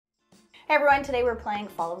Hey everyone, today we're playing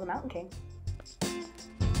Fall of the Mountain King.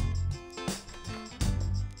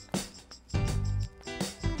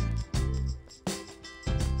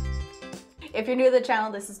 If you're new to the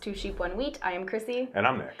channel, this is Two Sheep, One Wheat. I am Krissy. And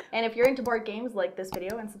I'm Nick. And if you're into board games, like this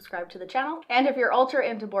video and subscribe to the channel. And if you're ultra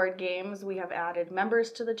into board games, we have added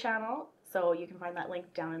members to the channel. So you can find that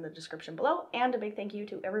link down in the description below. And a big thank you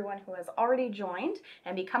to everyone who has already joined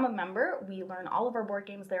and become a member. We learn all of our board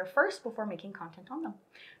games there first before making content on them.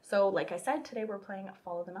 So like I said, today we're playing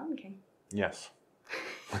Fall of the Mountain King. Yes.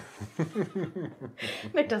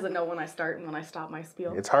 Nick doesn't know when I start and when I stop my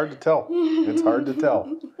spiel. It's hard to tell. It's hard to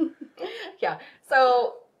tell. Yeah.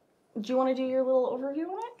 So do you want to do your little overview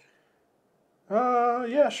on it?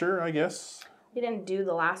 Yeah, sure, I guess. You didn't do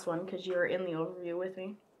the last one because you were in the overview with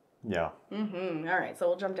me. Yeah. Mm-hmm. All right, so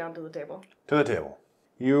we'll jump down to the table. To the table.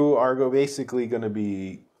 You are basically going to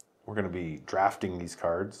be, we're going to be drafting these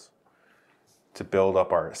cards to build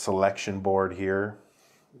up our selection board here.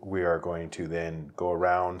 We are going to then go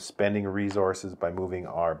around spending resources by moving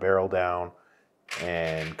our barrel down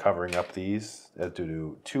and covering up these to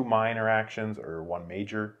do 2 minor actions or 1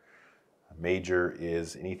 major. A major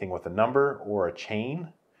is anything with a number or a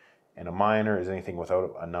chain, and a minor is anything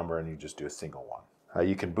without a number and you just do a single one.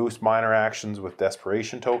 You can boost minor actions with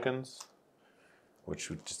desperation tokens, which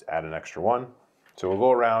would just add an extra 1. So we'll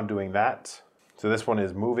go around doing that. So this one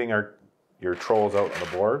is moving your trolls out on the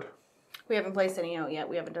board. We haven't placed any out yet.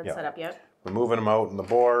 We haven't done setup yet. We're moving them out on the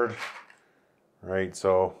board. Right,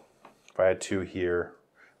 so if I had 2 here,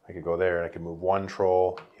 I could go there and I could move 1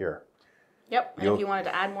 troll here. Yep, and if you wanted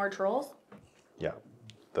to add more trolls? Yeah,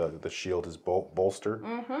 the shield is bolster,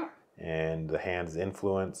 and the hand is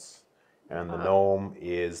influence. And the gnome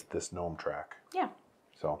is this gnome track. Yeah.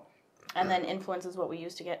 So. And then influence is what we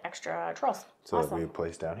use to get extra trolls. So awesome. That we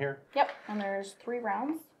place down here. Yep. And there's 3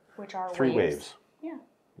 rounds, which are 3 waves. Yeah.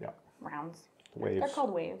 Yeah. Rounds. Waves. They're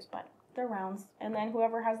called waves, but they're rounds. And then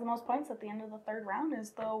whoever has the most points at the end of the 3rd round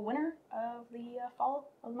is the winner of the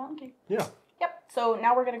Fall of the Mountain King. Yeah. Yep. So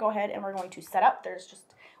now we're going to go ahead and we're going to set up.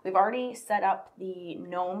 We've already set up the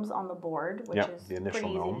gnomes on the board, which is pretty easy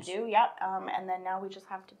to do. Yep. And then now we just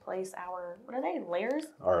have to place our, what are they, layers?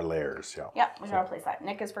 Our layers, yeah. Yep, we gotta place that.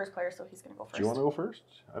 Nick is first player, so he's gonna go first. Do you want to go first?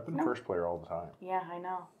 I've been first player all the time. Yeah, I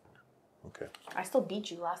know. Okay. I still beat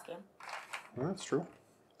you last game. Well, that's true.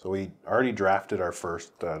 So we already drafted our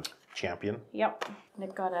first champion. Yep.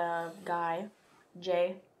 Nick got a guy,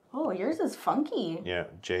 Jay. Oh, yours is funky. Yeah,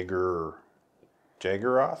 Jdgrath?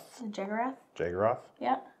 Jdgrath?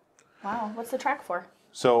 Yeah. Wow, what's the track for?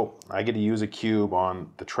 So I get to use a cube on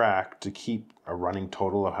the track to keep a running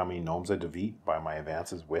total of how many gnomes I defeat by my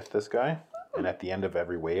advances with this guy. And at the end of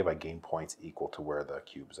every wave, I gain points equal to where the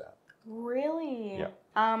cube's at. Really? Yeah.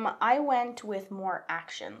 I went with more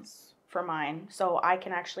actions for mine. So I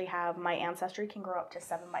can actually have, my ancestry can grow up to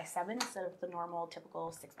 7x7 instead of the normal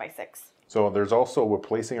typical 6x6. So there's also, we're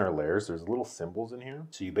placing our layers, there's little symbols in here.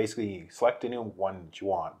 So you basically select any one that you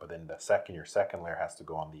want, but then your second layer has to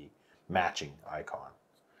go on the matching icon.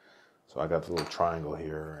 So I got the little triangle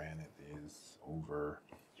here, and it is over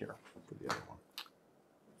here for the other one.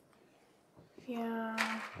 Yeah.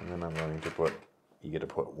 And then I'm going to put, you get to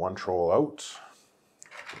put 1 troll out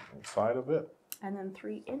inside of it. And then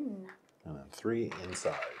 3 in. And then 3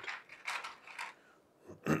 inside.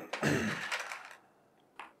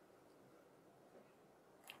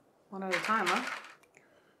 One at a time, huh?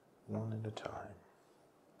 1 at a time.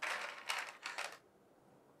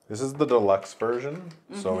 This is the deluxe version,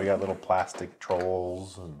 so we got little plastic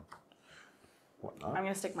trolls and whatnot. I'm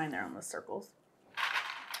going to stick mine there on the circles.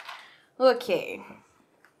 Okay.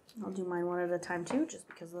 I'll do mine 1 at a time too, just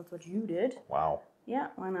because that's what you did. Wow. Yeah,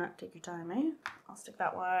 why not? Take your time, eh? I'll stick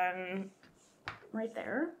that one right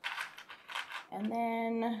there. And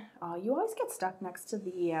then, you always get stuck next to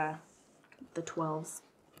the 12s.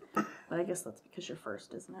 But I guess that's because you're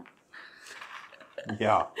first, isn't it?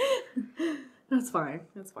 Yeah. That's fine.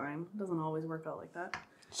 That's fine. It doesn't always work out like that.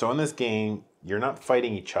 So in this game, you're not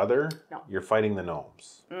fighting each other. No. You're fighting the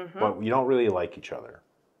gnomes. But you don't really like each other.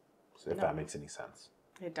 So if that makes any sense.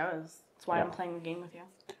 It does. That's why I'm playing the game with you.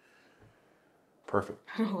 Perfect.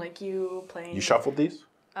 I don't like you playing. You shuffled these?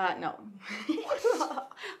 No.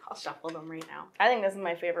 I'll shuffle them right now. I think this is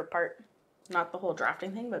my favorite part. Not the whole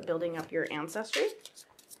drafting thing, but building up your ancestry. It's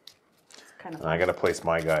kind of fun. And I got to place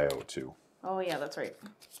my guy out too. Oh yeah, that's right.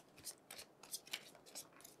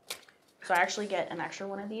 So I actually get an extra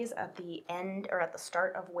one of these at the end or at the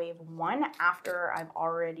start of wave 1 after I've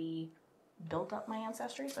already built up my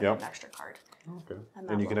ancestry. So I get an extra card. Okay.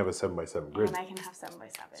 And you can have a 7x7 grid. And I can have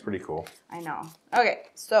 7x7. It's pretty cool. I know. Okay,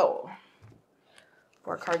 so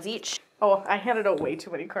 4 cards each. Oh, I handed out way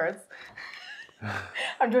too many cards.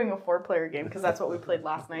 I'm doing a 4-player game because that's what we played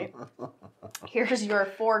last night. Here's your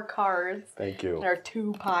 4 cards. Thank you. There are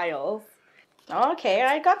 2 piles. Okay,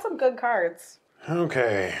 I got some good cards.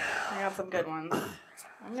 Okay. I got some good ones.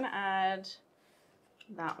 I'm going to add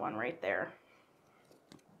that one right there.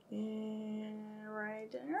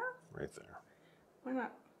 Right there? Right there. Why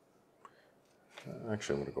not?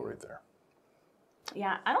 Actually, I'm going to go right there.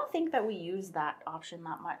 Yeah, I don't think that we use that option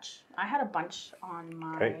that much. I had a bunch on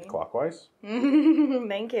my... Okay, clockwise.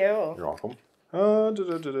 Thank you. You're welcome. So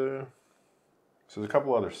there's a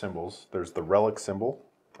couple other symbols. There's the relic symbol,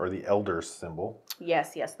 or the elder symbol.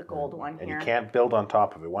 Yes, the gold one and here. You can't build on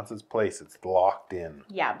top of it. Once it's placed, it's locked in.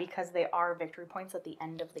 Yeah, because they are victory points at the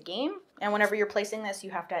end of the game. And whenever you're placing this,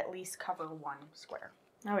 you have to at least cover 1 square.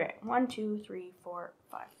 Okay, 1, 2, 3, 4,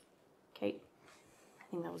 5. Okay, I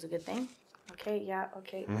think that was a good thing. Okay, yeah,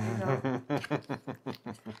 okay, there you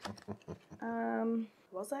go.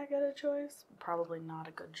 Was that good a choice? Probably not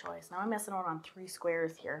a good choice. Now I'm messing around on 3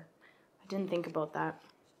 squares here. I didn't think about that.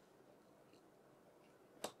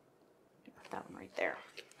 Put that one right there.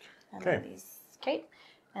 And okay. Then these, okay.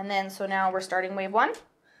 And then, so now we're starting wave 1.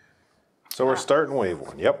 So we're starting wave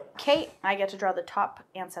 1, yep. Okay, I get to draw the top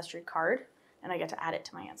ancestry card, and I get to add it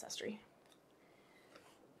to my ancestry.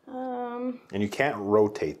 And you can't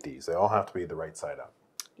rotate these. They all have to be the right side up.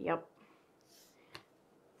 Yep.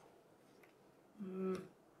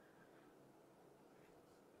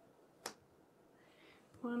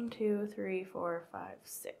 1, 2, 3, 4, 5,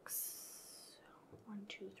 6. 1,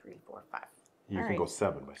 2, 3, 4, 5. You can go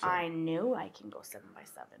 7 by 7. I knew I can go 7 by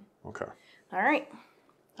 7. Okay. All right.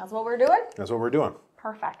 That's what we're doing? That's what we're doing.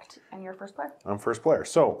 Perfect. And you're first player? I'm first player.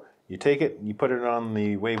 So you take it, you put it on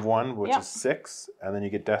the wave 1, which is 6, and then you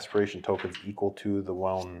get desperation tokens equal to the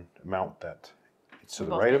one amount that it's to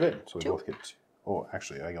the right of it. So we both get 2. Oh,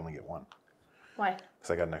 actually, I only get 1. Why?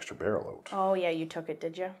 Because I got an extra barrel out. Oh, yeah, you took it,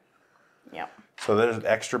 did you? Yep. So there's an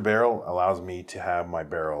extra barrel allows me to have my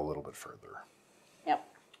barrel a little bit further. Yep.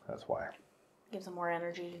 That's why. Gives them more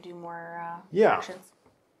energy to do more actions.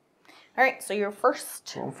 All right, so you're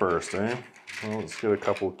first. Well, first, eh? Well, let's get a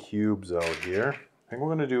couple cubes out here. I think I'm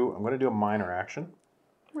gonna do a minor action.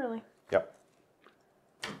 Really? Yep.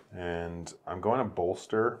 And I'm going to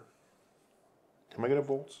bolster. Am I gonna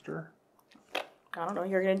bolster? I don't know.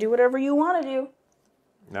 You're gonna do whatever you want to do.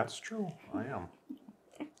 That's true. I am.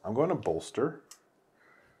 I'm going to bolster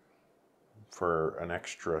for an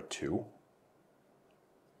extra 2.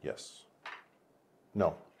 Yes.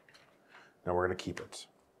 No. No, we're going to keep it.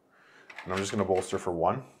 And I'm just going to bolster for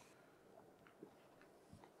 1.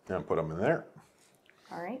 And put them in there.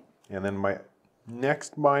 All right. And then my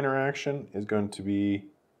next minor action is going to be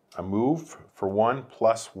a move for 1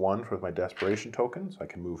 plus 1 with my desperation tokens. I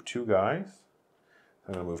can move 2 guys.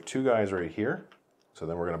 I'm going to move 2 guys right here. So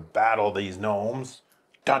then we're going to battle these gnomes.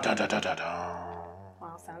 Dun, dun, dun, dun, dun, dun.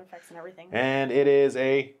 Wow, sound effects and everything. And it is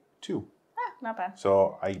a 2. Ah, not bad.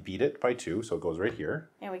 So I beat it by 2, so it goes right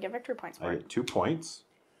here. Yeah, we get victory points for I it. get 2 points.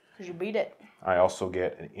 Because you beat it. I also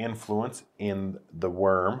get an influence in the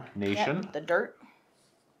worm nation. Yep, the dirt.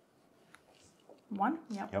 1,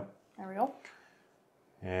 Yep. There we go.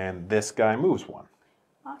 And this guy moves 1.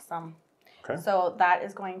 Awesome. Okay. So that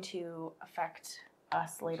is going to affect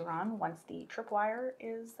us later on once the tripwire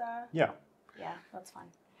is... Yeah. Yeah, that's fine.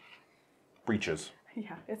 Breaches.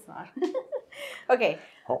 Yeah, it's not. Okay.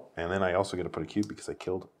 Oh, and then I also get to put a cube because I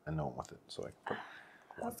killed a gnome with it. So I put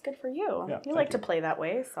That's good for you. Yeah, you like to play that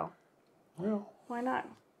way, so well, why not?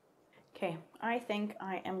 Okay, I think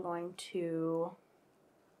I am going to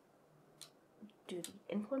do the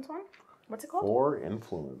influence one. What's it called? 4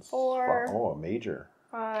 influence. 4. Oh, a major.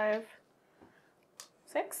 5,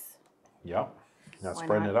 6. Yep. Not Why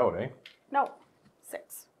spreading not? it out, eh? No,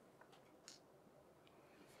 6.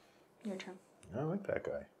 Your turn. I like that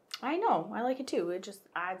guy. I know. I like it too. It just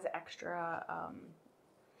adds extra,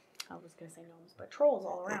 I was going to say gnomes, but trolls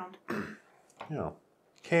all around. Yeah.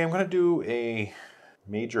 Okay, I'm going to do a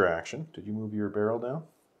major action. Did you move your barrel down?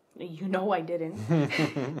 You know I didn't.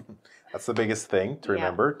 That's the biggest thing to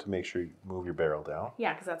remember, to make sure you move your barrel down.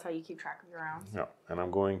 Yeah, because that's how you keep track of your rounds. Yeah, and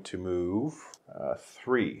I'm going to move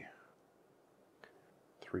 3.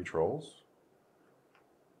 3 trolls.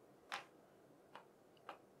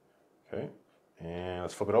 Okay, and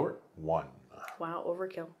let's flip it over. 1. Wow,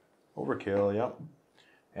 overkill. Overkill, yep.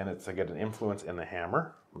 And it's I get an influence in the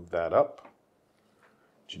hammer. Move that up.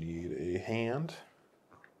 Do you need a hand?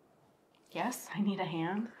 Yes, I need a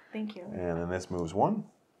hand. Thank you. And then this moves 1.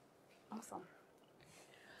 Awesome.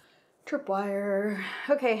 Tripwire.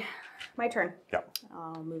 Okay, my turn. Yep.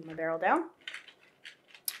 I'll move my barrel down.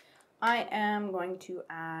 I am going to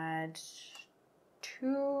add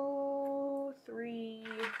 2, 3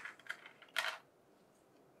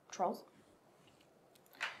 trolls.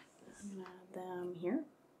 I'm gonna add them here.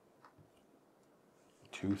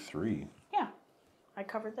 2, 3. Yeah, I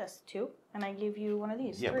covered this 2, and I gave you one of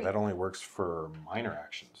these. Yeah, 3. but that only works for minor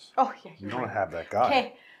actions. Oh yeah, You you're don't right. have that guy.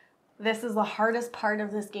 Okay, this is the hardest part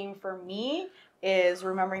of this game for me, is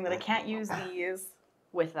remembering that I can't use these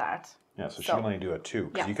with that. Yeah, so she can only do a 2,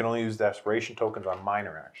 because Yeah. you can only use desperation tokens on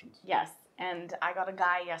minor actions. Yes, and I got a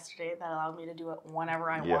guy yesterday that allowed me to do it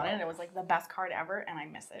whenever I wanted, and it was like the best card ever, and I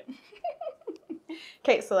miss it.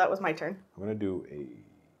 Okay, so that was my turn. I'm going to do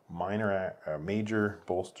a major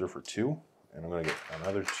bolster for 2, and I'm going to get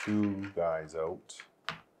another 2 guys out.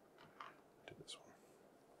 Do this one.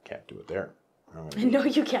 Can't do it there. I'm gonna do No,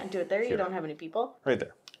 you can't do it there. Here. You don't have any people. right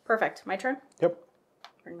there. Perfect. My turn. Yep.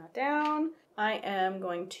 Bring that down. I am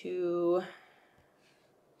going to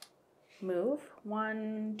move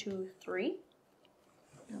 1, 2, 3.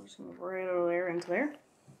 I'm just gonna move right over there into there.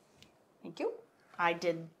 Thank you. I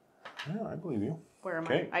did. Yeah, I believe you. Where am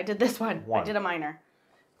Okay. I did this one. 1. I did a minor.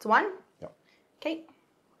 It's 1? Yep. Okay.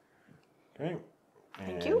 Okay. Thank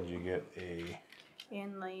and you. you get a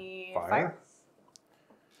In the fire.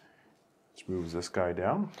 Which moves this guy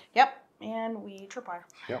down. Yep. And we tripwire.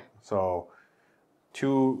 Yep. So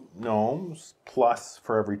 2 gnomes plus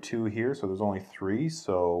for every 2 here. So there's only 3.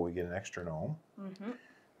 So we get an extra gnome. Mm-hmm.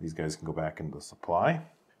 These guys can go back into the supply.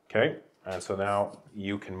 Okay. And so now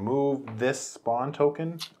you can move this spawn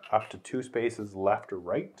token up to 2 spaces left or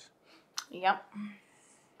right. Yep.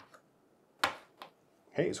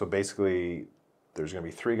 Okay. So basically there's going to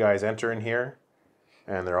be 3 guys enter in here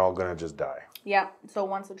and they're all going to just die. Yep. So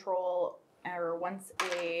once a troll or once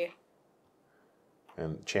a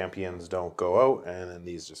And champions don't go out, and then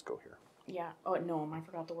these just go here. Yeah. Oh, gnome. I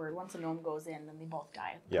forgot the word. Once a gnome goes in, then they both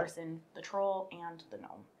die. The Yeah. person, the troll, and the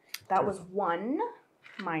gnome. That was 1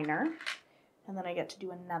 minor. And then I get to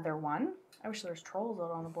do another one. I wish there was trolls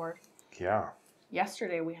out on the board. Yeah.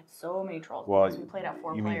 Yesterday we had so many trolls Well, because we played at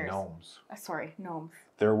 4 you players. mean gnomes. Sorry, gnomes.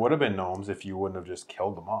 There would have been gnomes if you wouldn't have just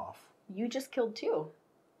killed them off. You just killed 2.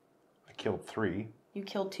 I killed 3. You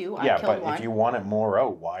killed 2. Yeah, I killed but 1. if you wanted more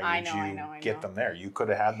out, why I would know, you I know, I get know. them there? You could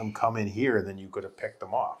have had them come in here, and then you could have picked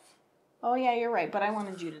them off. Oh, yeah, you're right. But I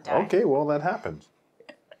wanted you to die. Okay, well, that happened.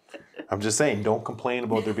 I'm just saying, don't complain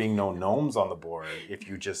about there being no gnomes on the board if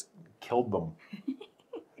you just killed them.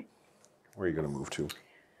 Where are you going to move to?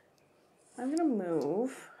 I'm going to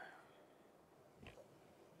move.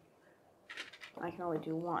 I can only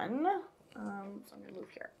do 1. So I'm going to move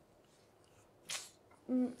here.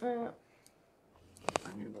 I'm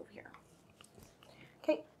going to move here.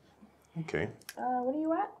 Okay. Okay. What are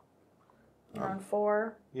you at? You're on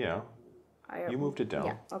 4. Yeah. You moved it down.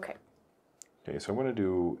 Yeah, okay. Okay, so I'm going to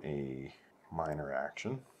do a minor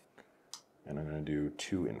action, and I'm going to do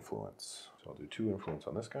 2 influence. So I'll do 2 influence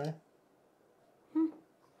on this guy.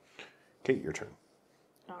 Okay, your turn.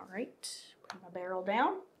 All right. Put my barrel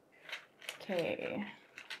down. Okay.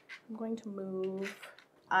 I'm going to move.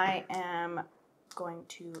 I am going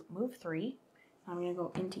to move 3. I'm going to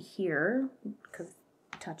go into here because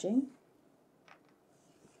touching.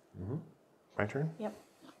 My turn? Yep.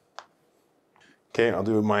 Okay, I'll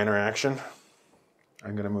do a minor action.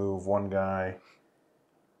 I'm going to move 1 guy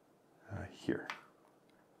here.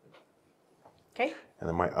 Okay. And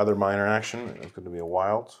then my other minor action is going to be a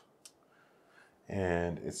wild.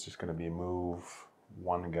 And it's just going to be move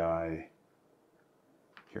 1 guy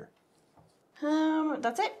here.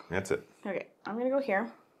 That's it. That's it. Okay. I'm going to go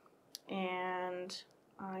here. And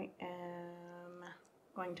I am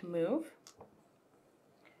going to move.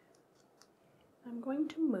 I'm going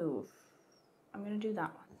to do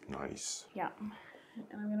that one. Nice. Yeah.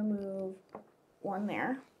 And I'm going to move 1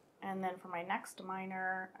 there. And then for my next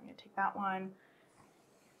minor, I'm going to take that one.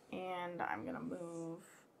 And I'm going to move.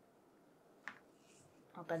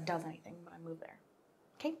 Not that it does anything, but I move there.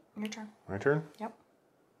 Okay, your turn. My turn? Yep.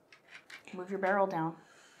 Move your barrel down.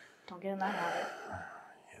 Don't get in that habit.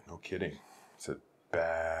 Yeah, no kidding. It's a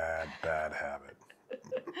bad, bad habit.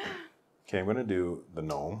 Okay, I'm going to do the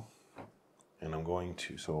gnome. And I'm going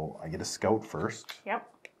to, so I get a scout first. Yep.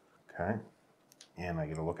 Okay. And I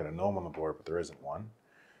get to look at a gnome on the board, but there isn't one.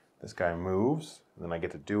 This guy moves, and then I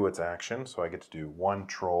get to do its action. So I get to do 1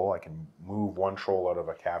 troll. I can move 1 troll out of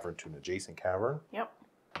a cavern to an adjacent cavern. Yep.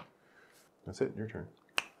 That's it, your turn.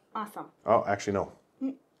 Awesome. Oh, actually, no.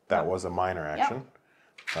 That was a minor action.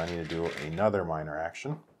 So I need to do another minor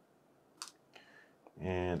action.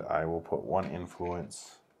 And I will put 1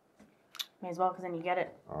 influence May as well, because then you get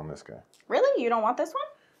it. on this guy. Really? You don't want this one?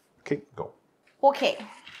 Okay, go. Okay.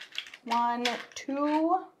 1,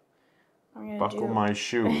 2, I'm gonna Buckle my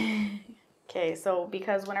shoe. Okay, so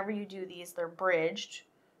because whenever you do these, they're bridged.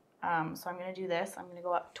 So I'm gonna do this. I'm gonna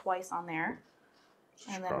go up twice on there.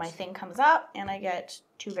 And then my thing comes up and I get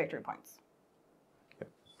 2 victory points. Yep.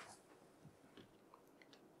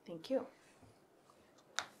 Thank you.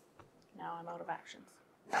 Now I'm out of actions.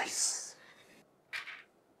 Nice.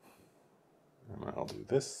 And I'll do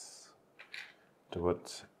this to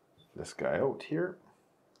put this guy out here.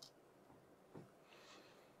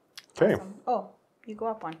 Okay. Awesome. Oh, you go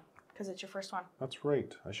up one because it's your first one. That's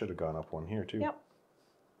right. I should have gone up one here too. Yep.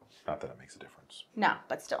 Not that it makes a difference. No,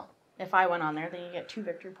 but still. If I went on there, then you get 2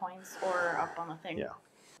 victory points or up on the thing. Yeah.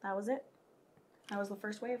 That was it. That was the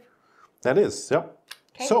first wave. That is, yep.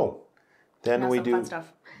 Okay. So then now we some do fun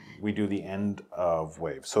stuff. We do the end of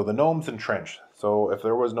wave. So the gnomes entrenched. So if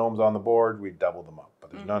there was gnomes on the board, we double them up.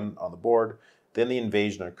 But there's none on the board. Then the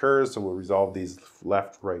invasion occurs. So we'll resolve these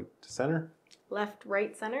left, right, center. Left,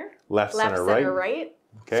 right, center. Left, center, right.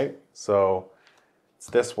 Okay. So it's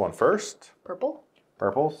this one first. Purple.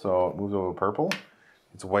 Purple. So it moves over to purple.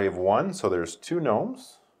 It's wave 1. So there's 2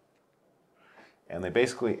 gnomes. And they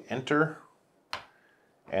basically enter.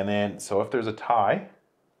 And then, so if there's a tie,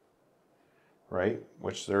 right,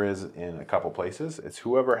 which there is in a couple places, it's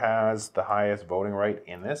whoever has the highest voting right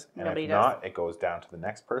in this, and Nobody if does. not, it goes down to the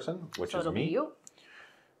next person, which So is it'll me. be you.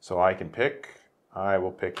 So I can pick, I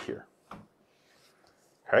will pick here.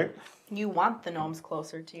 Okay, You want the gnomes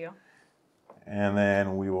closer to you. and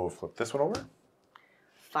then we will flip this one over.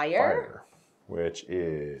 Fire. Which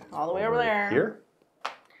is All the way over there. Here.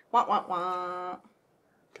 Wah, wah, wah.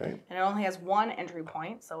 Okay. And it only has 1 entry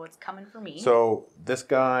point, so it's coming for me. So this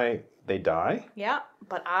guy, they die. Yeah,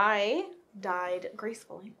 but I died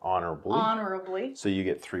gracefully. Honorably. Honorably. So you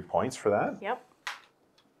get 3 points for that. Yep.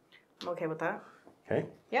 I'm okay with that. Okay.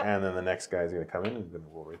 Yep. And then the next guy is going to come in and he's going to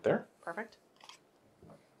go right there. Perfect.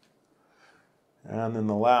 And then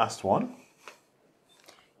the last one,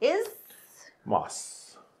 Is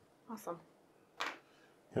moss. awesome.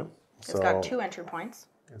 Yep. It's got 2 entry points.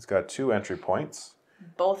 It's got 2 entry points.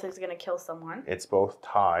 Both is going to kill someone. It's both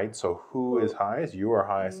tied. So who is highest? You are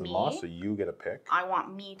highest in Me. moss, so you get a pick. I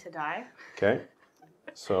want me to die. Okay.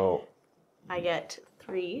 So I get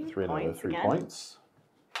 3 another points 3 again. points.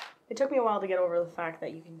 It took me a while to get over the fact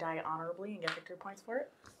that you can die honorably and get victory points for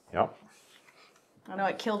it. Yep. I know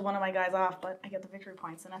it killed one of my guys off, but I get the victory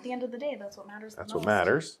points. And at the end of the day, that's what matters That's the what most.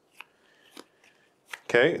 matters.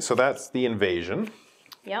 Okay, so that's the invasion.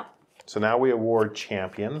 Yep. So now we award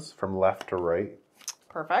champions from left to right.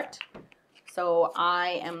 Perfect. So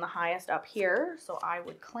I am the highest up here, so I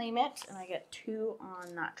would claim it, and I get 2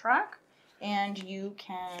 on that track. And you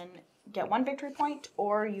can get 1 victory point,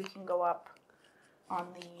 or you can go up on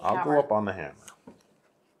the I'll hammer. go up on the hammer.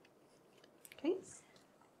 Okay.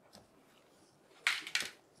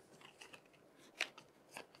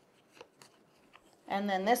 And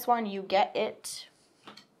then this one, you get it.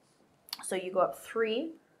 So you go up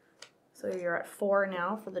 3. So you're at 4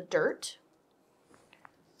 now for the dirt.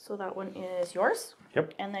 So that one is yours.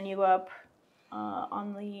 Yep. And then you go up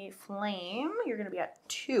on the flame. You're going to be at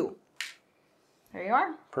 2. There you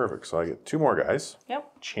are. Perfect. So I get 2 more guys.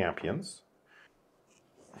 Yep. Champions.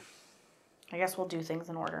 I guess we'll do things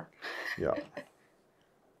in order. Yeah.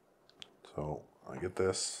 So I get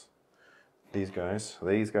this. These guys. So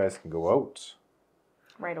these guys can go out.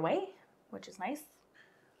 Right away, which is nice.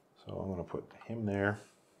 So I'm going to put him there.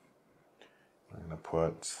 I'm going to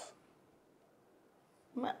put...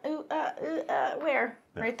 Where?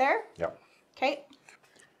 Yeah. Right there? Yep. Okay.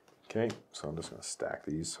 Okay, so I'm just going to stack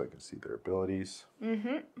these so I can see their abilities.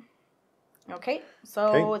 Okay, so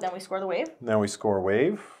Okay. then we score the wave. Now we score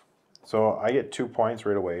wave. So I get 2 points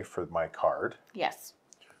right away for my card. Yes.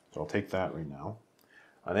 So I'll take that right now.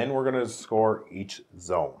 And then we're going to score each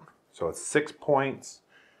zone. So it's 6 points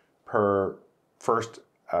per first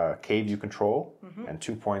cave you control, and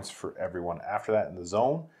 2 points for everyone after that in the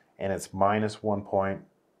zone. And it's minus 1 point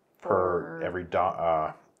per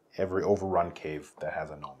every overrun cave that has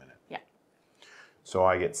a gnome in it. Yeah. So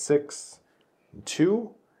I get 6,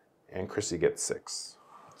 2, and Krissy gets 6.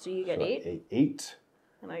 So you get So 8, 8.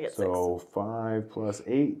 and I get 6. So 5 plus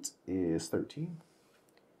 8 is 13.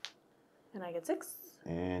 And I get 6.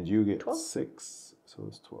 And you get 12. 6, so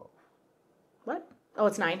it's 12. What? Oh,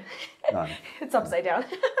 it's 9. 9. It's upside down.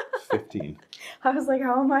 15. I was like,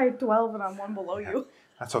 how am I 12 and I'm 1 below you?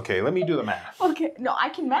 That's okay. Let me do the math. Okay, no, I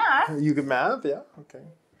can math, You can math? Yeah. Okay.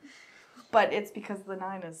 but it's because the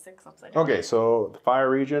 9 is 6 upside down. Okay, so the fire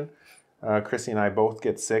region, Krissy and I both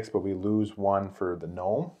get 6, but we lose 1 for the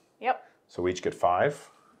gnome. Yep. So we each get 5.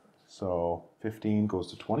 So 15 goes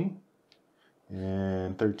to 20.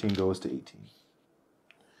 And 13 goes to 18.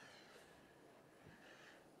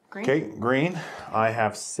 Green. Okay, green. I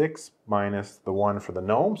have 6 minus the 1 for the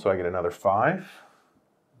gnome, so I get another 5.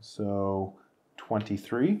 So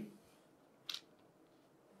 23.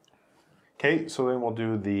 Okay, so then we'll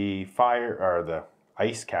do the fire or the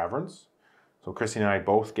ice caverns. So Krissy and I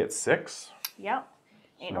both get 6. Yep.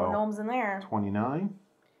 Ain't no gnomes in there. 29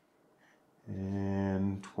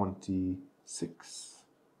 and 26.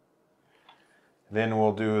 Then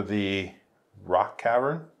we'll do the rock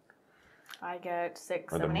cavern. I get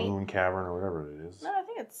 6, or 7, 8. the moon cavern or whatever it is. No, I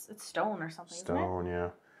think it's stone or something. Stone, isn't it? yeah.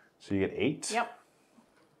 So you get 8. Yep.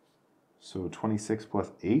 So 26 plus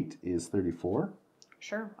 8 is 34.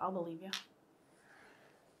 Sure, I'll believe you.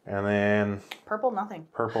 And then Purple, nothing.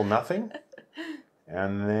 purple, nothing.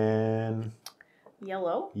 And then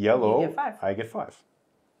Yellow. yellow, You get 5. I get 5.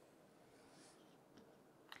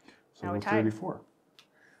 So Now we we're tied. 34.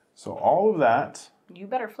 So all of that, You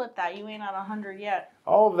better flip that. You ain't at 100 yet.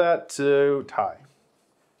 all of that to tie.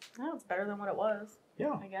 No, it's better than what it was.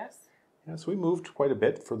 Yeah. I guess. Yeah, so we moved quite a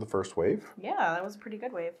bit for the first wave. Yeah, that was a pretty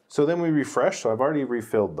good wave. So then we refresh. So I've already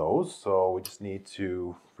refilled those. So we just need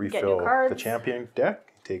to refill the champion deck.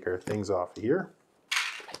 Take our things off of here.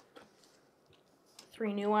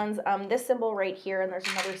 3 new ones. This symbol right here, and there's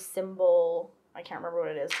another symbol. I can't remember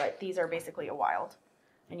what it is, but these are basically a wild.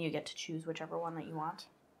 And you get to choose whichever one that you want.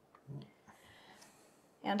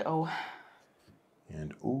 And O.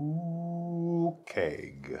 And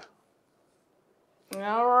𝒂𝒏𝒄𝒄𝒊𝒂𝒍.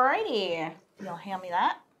 Alrighty. You'll hand me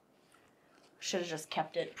that. Should have just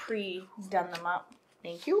kept it done them up.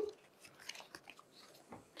 Thank you.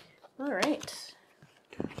 Alright.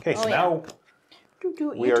 Okay, so now You took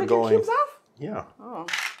your cubes off? Yeah. Oh.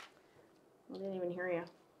 I didn't even hear you.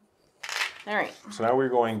 Alright. So now we're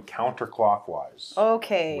going counterclockwise.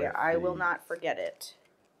 Okay, I will not forget it.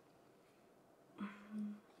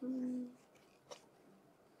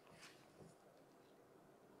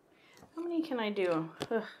 How many can I do?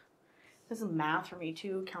 Ugh. This is math for me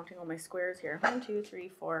too, counting all my squares here. 1, 2, 3,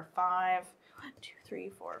 4, 5. 1, 2, 3,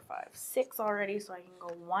 4, 5, 6 already, so I can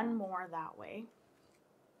go one more that way.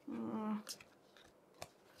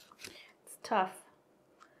 It's tough.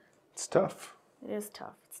 It's tough. It is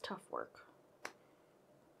tough. It's tough work.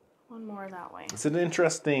 One more that way. It's an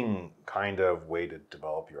interesting kind of way to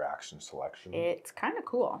develop your action selection. It's kind of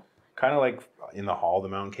cool. Kind of like in the Hall of the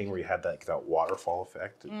Mountain King where you had that waterfall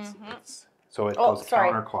effect. So it goes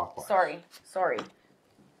counterclockwise. Sorry.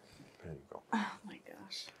 There you go. Oh my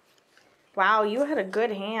gosh. Wow, you had a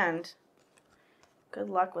good hand. Good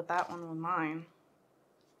luck with that one with mine.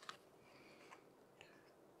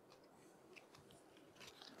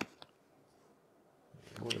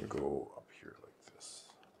 We're going to go up here like this.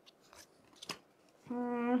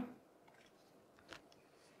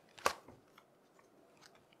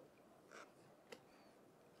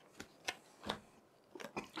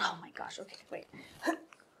 Oh my gosh, okay, wait. There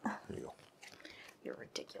you go. You're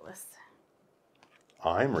ridiculous.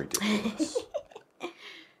 I'm ridiculous.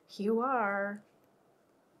 You are.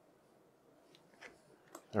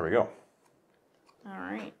 There we go. All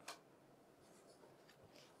right.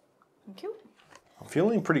 Thank you. I'm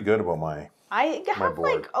feeling pretty good about my I have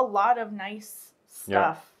board. like a lot of nice stuff.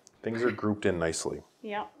 Yeah, things are grouped in nicely.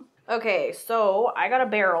 Yep. Okay, so I got a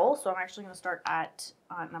barrel, so I'm actually going to start at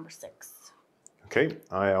number 6. Okay,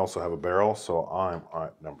 I also have a barrel, so I'm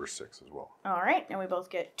at number 6 as well. All right, and we both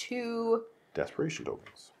get 2 desperation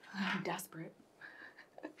tokens. I'm desperate.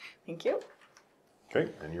 Thank you.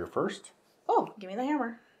 Okay, and you're first. Oh, give me the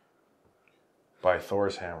hammer. By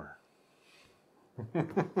Thor's hammer. All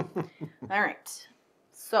right.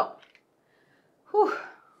 So,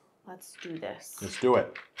 let's do this. Let's do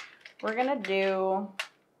it. We're going to do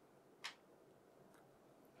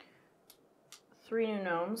 3 new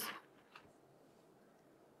gnomes.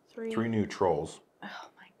 3 new trolls. Oh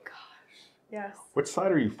my gosh. Yes. Which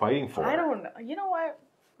side are you fighting for? I don't know. You know what?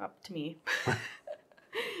 Up to me.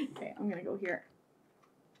 Okay, I'm going to go here.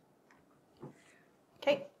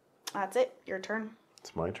 Okay, that's it. Your turn.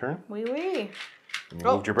 It's my turn. Wee wee. And you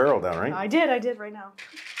moved your barrel down, right? I did right now.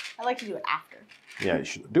 I like to do it after. Yeah, you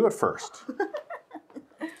should do it first.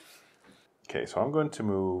 Okay, so I'm going to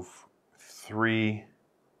move 3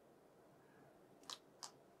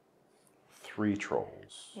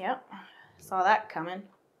 trolls. Yep. Saw that coming.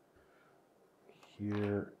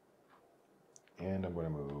 Here. And I'm going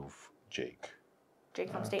to move Jake.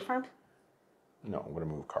 Jake from State Farm? No, I'm going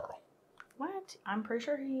to move Carl. What? I'm pretty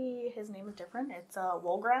sure his name is different. It's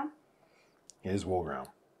Woolground. It is Woolground.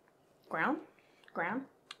 Ground?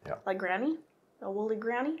 Yeah. Like Granny? A woolly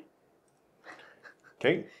granny?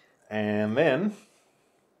 Okay, and then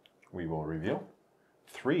we will reveal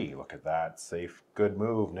 3. Look at that. Safe, good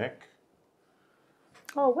move, Nick.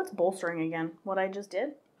 Oh, what's bolstering again? What I just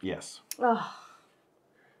did? Yes. Oh.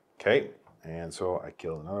 Okay, and so I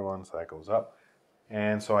kill another one, so that goes up.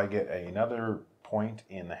 And so I get another point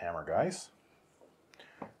in the hammer, guys.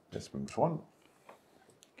 This moves one.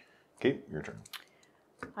 Okay, your turn.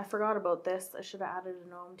 I forgot about this. I should have added a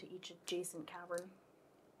gnome to each adjacent cavern.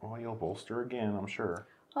 Well, you'll bolster again, I'm sure.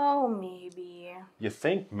 Oh, maybe. You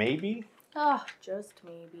think maybe? Oh, just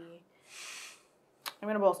maybe. I'm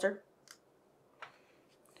going to bolster.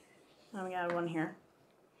 I'm going to add one here.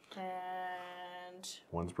 And...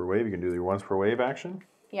 Once per wave. You can do your once per wave action.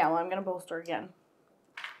 Yeah, well, I'm going to bolster again.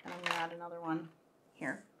 And I'm going to add another one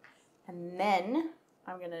here. And then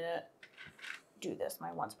I'm going to do this,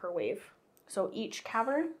 my once per wave. So each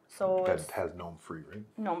cavern, so that has gnome free, right?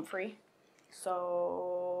 Gnome free.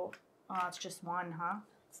 So it's just one, huh?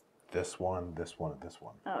 This one, this one, and this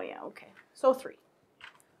one. Oh yeah, okay. So 3.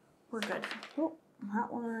 We're good. Oh,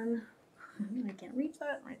 that one. I can't reach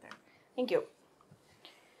that right there. Thank you.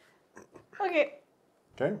 Okay.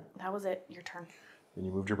 Okay. That was it. Your turn. Then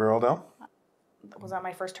you moved your barrel down? Was that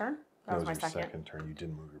my first turn? That was my your second turn. You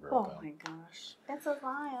didn't move your barrel down. Oh my gosh. That's a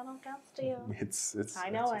lie. I don't got to. It's I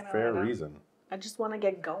know, a fair reason. I just want to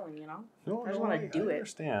get going, you know? No, I just want to do I it.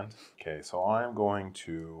 understand. Okay, so I'm going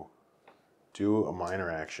to do a minor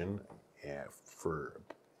action for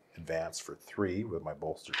advance for 3 with my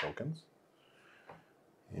bolster tokens.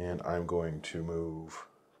 And I'm going to move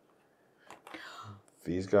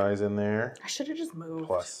these guys in there. I should have just moved.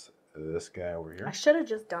 Plus this guy over here. I should have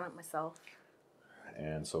just done it myself.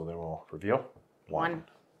 And so then we'll reveal 1.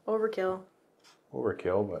 Overkill.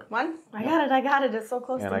 Overkill, but... 1? I got it. It's so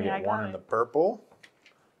close to me. And I get 1 in the purple.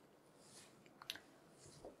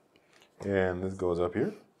 And this goes up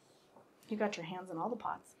here. You got your hands in all the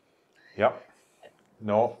pots. Yep.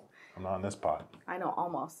 No, I'm not in this pot. I know,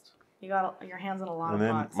 almost. You got your hands in a lot of And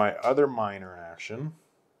pots. then my other minor action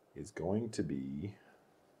is going to be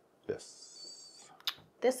this.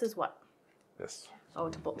 This is what? This. Oh,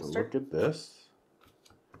 to bolster. Look at this.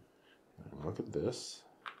 And look at this.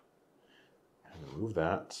 And move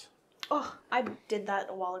that. Oh, I did that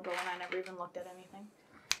a while ago and I never even looked at anything.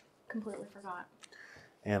 Completely forgot.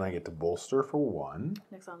 And I get to bolster for 1.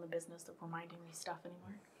 Nick's on the business of reminding me stuff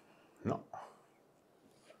anymore. No.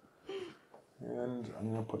 And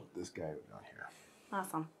I'm going to put this guy down here.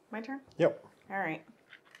 Awesome. My turn? Yep. All right.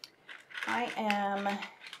 I am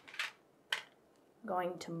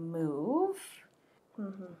going to move.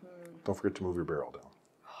 Don't forget to move your barrel down.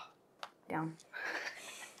 Down.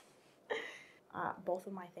 Both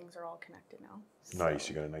of my things are all connected now. Nice.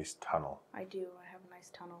 You got a nice tunnel. I do. I have a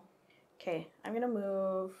nice tunnel. Okay. I'm going to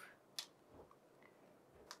move...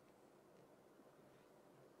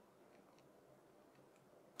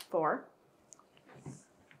 Four.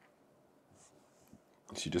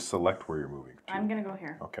 So you just select where you're moving to. I'm going to go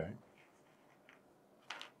here. Okay.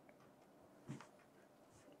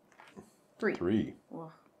 3. 3.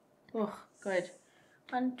 Ugh. Ugh, good.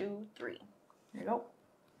 1, 2, 3. There you go.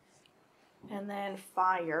 And then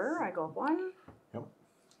fire, I go up 1. Yep.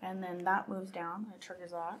 And then that moves down. It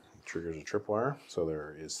triggers that. Triggers a tripwire. So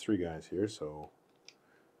there is 3 guys here. So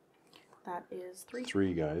that is 3.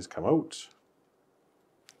 3 guys come out.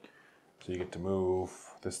 So you get to move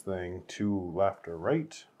this thing to left or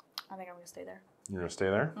right. I think I'm going to stay there. You're going to stay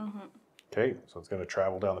there? Mm-hmm. Okay, so it's going to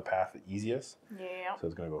travel down the path the easiest. Yeah. So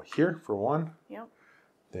it's going to go here for 1. Yep.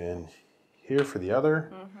 Then here for the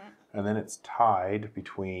other. Mm-hmm. And then it's tied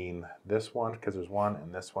between this one because there's 1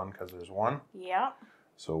 and this one because there's 1. Yep.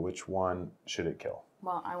 So which one should it kill?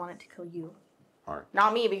 Well, I want it to kill you. All right.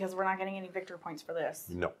 Not me, because we're not getting any victory points for this.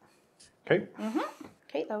 No. Okay. Mm-hmm.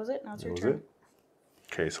 Okay, that was it. Now it's your That turn. was it.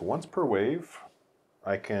 Okay, so once per wave,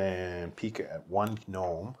 I can peek at 1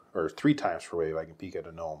 gnome, or 3 times per wave, I can peek at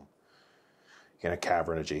a gnome in a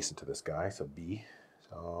cavern adjacent to this guy, so B.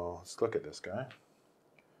 So let's look at this guy.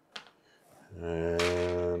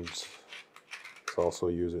 And let's also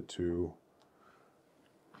use it to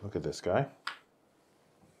look at this guy.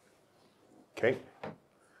 Okay.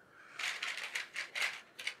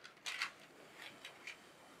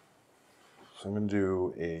 So I'm going to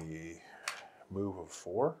do a move of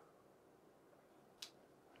 4.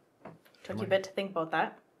 Took you a bit to think about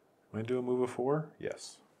that. Am I do a move of 4?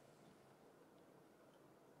 Yes.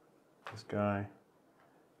 This guy,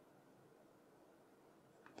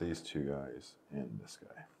 these 2 guys, and this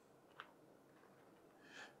guy.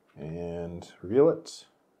 And reveal it.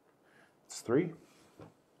 It's 3.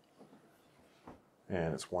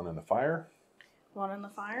 And it's 1 in the fire. 1 in the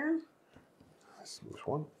fire. This moves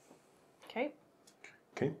 1. Okay.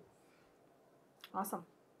 Okay. Awesome.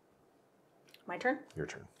 My turn. Your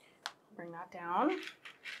turn. Bring that down.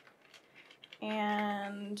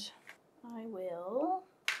 And I will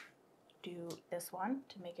do this one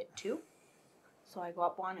to make it 2. So I go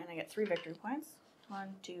up 1 and I get 3 victory points.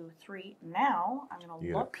 1, 2, 3. Now I'm gonna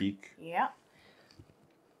You look. get a peek. Yeah.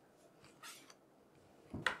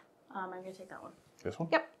 I'm gonna take that one. This one?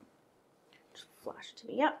 Yep. Just flash it to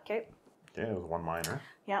me. Yep. Okay. Okay, it was 1 minor.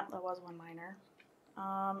 Yeah, that was 1 minor.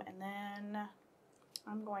 And then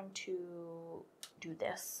I'm going to do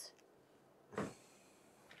this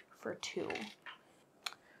for 2.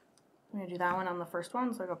 I'm gonna do that one on the first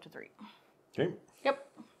one, so I go up to 3. Okay. Yep.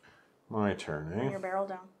 My turn, Bring eh? your barrel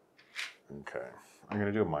down. Okay. I'm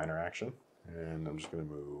going to do a minor action, and I'm just going to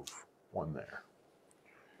move 1 there.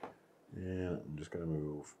 And I'm just going to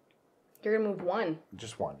move... You're gonna move 1.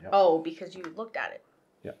 Just 1, yeah. Oh, because you looked at it.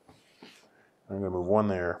 Yeah. I'm going to move 1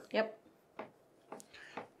 there. Yep.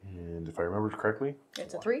 And if I remember correctly...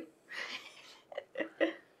 It's a 3.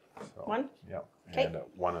 So, 1. Yeah. Okay. And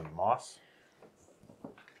 1 in the moss.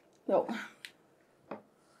 No.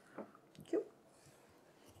 Cute.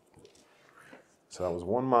 So that was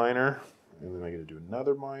 1 minor. And then I get to do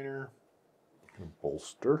another minor. I'm going to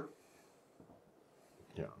bolster.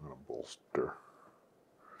 Yeah, I'm going to bolster.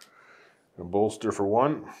 I'm going to bolster for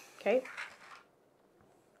 1. Okay.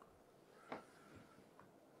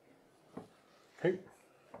 Okay.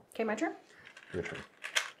 Okay, my turn. Your turn.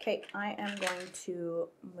 Okay, I am going to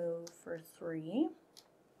move for 3.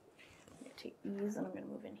 I'm gonna take these and I'm gonna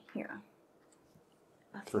move in here.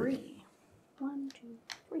 A 3. 1, 2,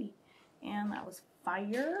 3. And that was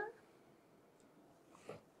fire.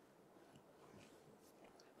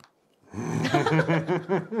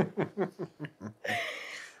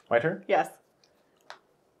 My turn? Yes.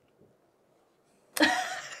 I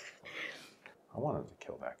wanted to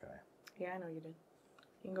kill that guy. Yeah, I know you did.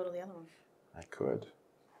 You can go to the other one. I could.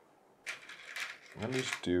 Let me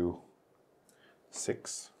just do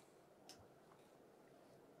 6.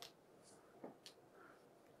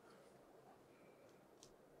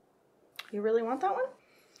 You really want that one?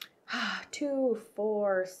 2,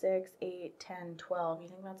 4, 6, 8, 10, 12. You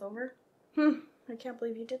think that's over? I can't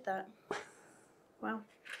believe you did that. Wow.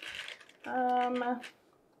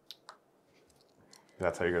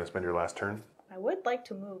 That's how you're going to spend your last turn? I would like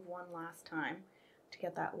to move 1 last time to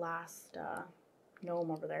get that last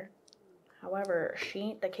gnome over there. However, she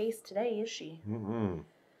ain't the case today, is she? Mm-mm.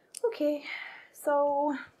 Okay,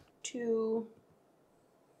 so 2.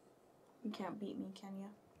 You can't beat me, can you?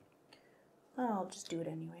 I'll just do it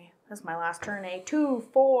anyway. That's my last turn, eh? 2,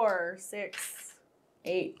 4, 6,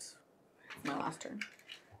 8. That's my last turn.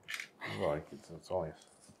 Well, it's always,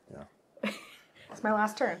 yeah. It's my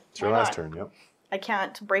last turn. It's your Why last not? turn, yep. I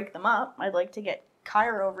can't break them up. I'd like to get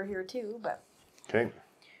Kyra over here too, but... Okay.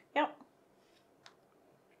 Yep.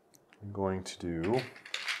 I'm going to do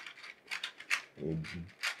a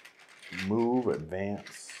move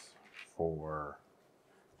advance for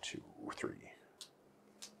 2, 3.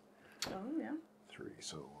 Oh, yeah. 3.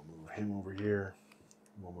 So we'll move him over here.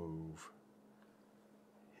 We'll move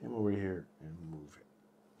him over here and move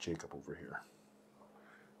Jacob over here.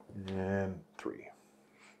 And 3.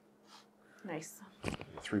 Nice.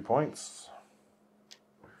 3 points.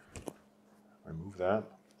 I move that,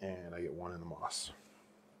 and I get 1 in the moss.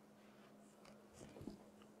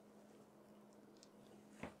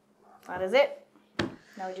 That is it.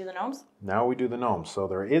 Now we do the gnomes? Now we do the gnomes. So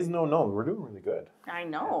there is no gnome. We're doing really good. I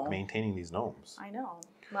know. Maintaining these gnomes. I know.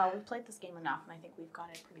 Well, we've played this game enough, and I think we've got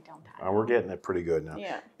it pretty down pat. We're getting it pretty good now.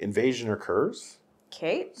 Yeah. Invasion occurs.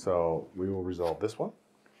 Okay. So we will resolve this one.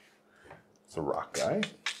 It's a rock guy.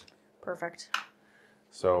 Perfect.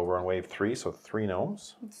 So we're on wave 3, so 3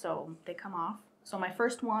 gnomes. So they come off. So my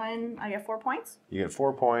first one, I get 4 points. You get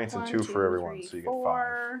 4 points 1, and 2 for everyone, 3, so you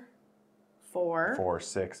 4, get 5. 4. 4,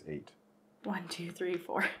 6, 8. 1, 2, 3,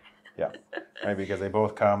 4. Yeah, right, because they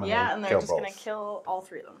both come and Yeah, they and they're kill just both. going to kill all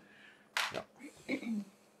 3 of them. Yeah.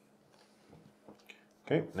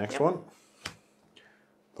 Okay, next one.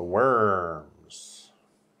 The worms.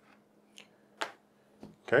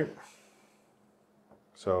 Okay.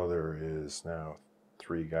 So there is now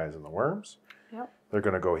 3 guys in the worms. Yep. They're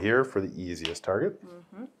going to go here for the easiest target.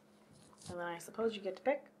 Mm-hmm. And then I suppose you get to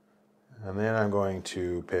pick. And then I'm going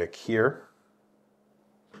to pick here,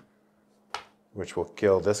 which will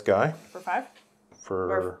kill this guy. For 5?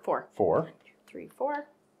 For Or 4. 4. 1, 2, 3, 4.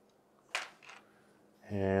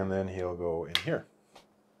 And then he'll go in here.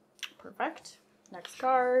 Perfect. Next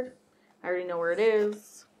card. I already know where it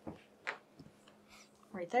is.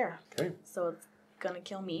 Right there. Okay. So it's going to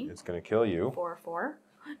kill me. It's going to kill you. 4, 4.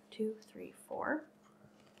 1, 2, 3, 4.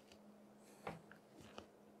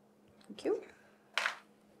 Thank you.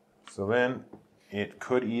 So then it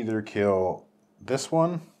could either kill this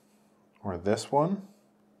one or this one,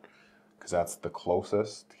 because that's the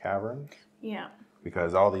closest cavern. Yeah.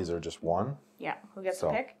 Because all these are just one. Yeah. Who gets to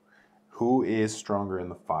pick? Who is stronger in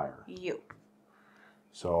the fire? You.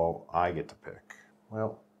 So I get to pick.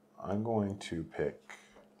 Well, I'm going to pick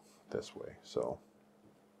this way. So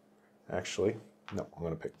actually, no, I'm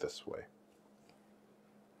going to pick this way.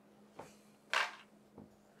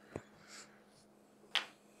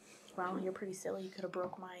 Well, you're pretty silly. You could have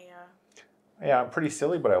broke my... Yeah, I'm pretty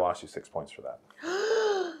silly, but I lost you 6 points for that.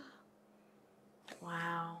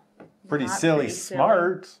 Wow. Pretty silly,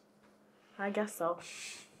 smart. I guess so.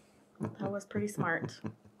 That was pretty smart.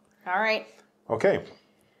 All right. Okay.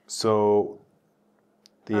 So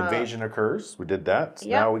the invasion occurs. We did that. Yep.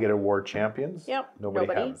 Now we get award champions. Yep.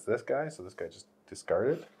 Nobody has this guy, so this guy just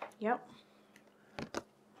discarded. Yep.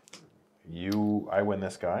 I win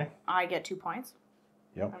this guy. I get 2 points.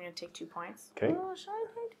 Yep. I'm going to take 2 points. Okay. Oh, should I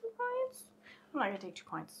take 2 points? I'm not going to take 2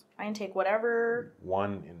 points. I can take whatever.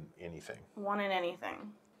 One in anything. One in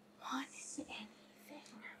anything. One in anything.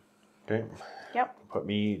 Okay. Yep. Put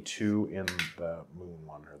me 2 in the moon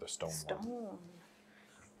one, or the stone one. Stone.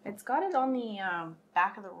 It's got it on the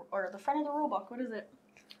back of the front of the rule book. What is it?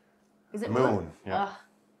 Is it moon? Moon. Yeah.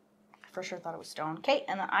 I for sure thought it was stone. Okay,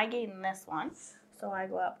 and then I gain this one. So I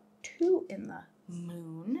go up 2 in the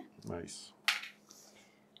moon. Nice.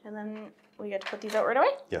 And then we get to put these out right away?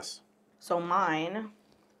 Yes. So mine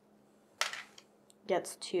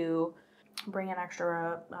gets to bring an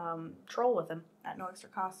extra troll with him at no extra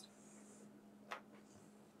cost.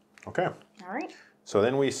 Okay. All right. So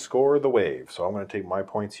then we score the wave. So I'm going to take my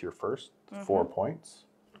points here first. 4 points.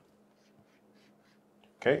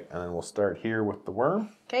 Okay, and then we'll start here with the worm.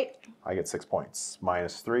 Okay. I get 6 points.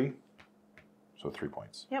 Minus 3. So 3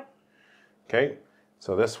 points. Yep. Okay,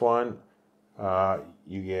 so this one,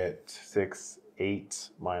 you get 6, 8,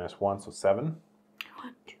 minus 1, so 7.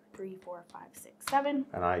 1, 2, 3, 4, 5, 6, 7.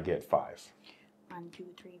 And I get 5. 1, 2,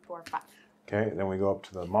 3, 4, 5. Okay, then we go up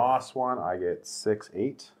to the moss one. I get 6,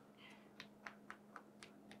 8.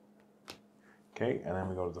 Okay, and then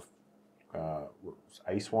we go to the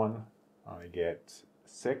ice one. I get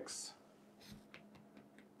 6.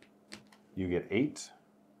 You get 8.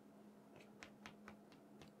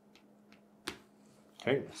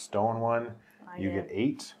 Okay, stone one. You get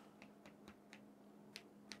 8.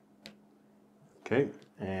 Okay,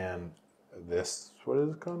 and this, what is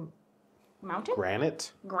it called? Mountain?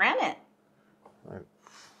 Granite. Granite. Right.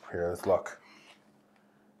 Here, let's look.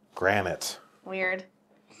 Granite. Weird.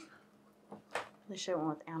 They should have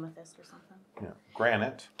went with amethyst or something. Yeah,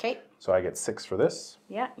 granite. Okay. So I get 6 for this.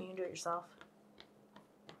 Yeah, you can do it yourself.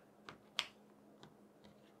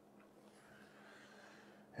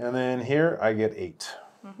 And then here I get 8.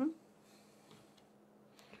 Mm-hmm.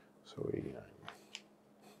 So 89.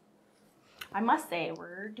 I must say,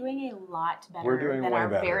 we're doing a lot better We're doing than way our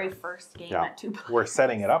better. very first game Yeah, at 2 points. we're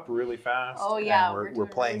setting it up really fast. Oh, yeah, and we're we're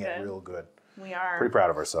playing really it good. real good. We are. Pretty proud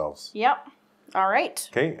of ourselves. Yep. All right.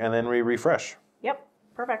 Okay, and then we refresh. Yep.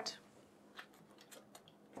 Perfect.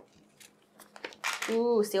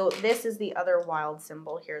 Ooh, so this is the other wild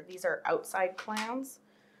symbol here. These are outside clans,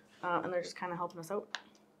 and they're just kind of helping us out.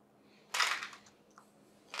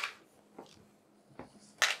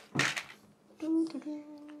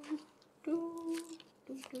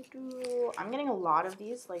 I'm getting a lot of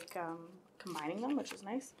these, like combining them, which is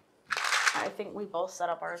nice. I think we both set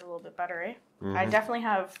up ours a little bit better, eh? Mm-hmm. I definitely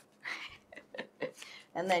have.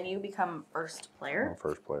 And then you become first player. Oh,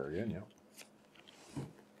 first player again, yeah.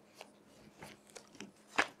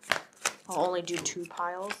 I'll only do 2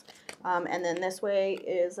 piles. And then this way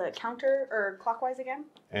is a counter or clockwise again.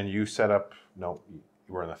 And you set up, no,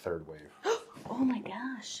 you were in the third wave. Oh my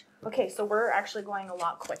gosh. Okay, so we're actually going a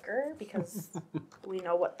lot quicker because we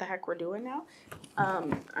know what the heck we're doing now.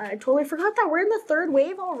 I totally forgot that. We're in the third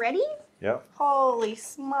wave already? Yep. Holy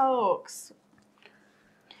smokes.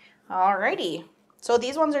 Alrighty. So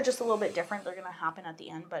these ones are just a little bit different. They're going to happen at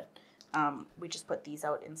the end, but we just put these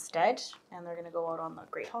out instead, and they're going to go out on the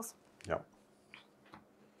Great Halls. Yep.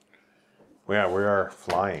 Yeah, we are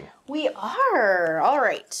flying. We are. All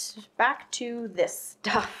right. Back to this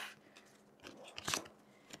stuff.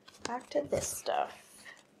 Back to this stuff.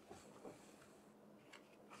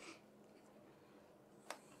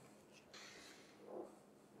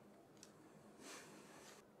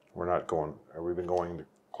 We're not going, have we been going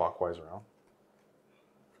clockwise around?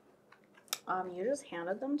 You just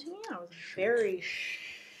handed them to me. I was very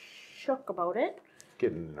shook about it.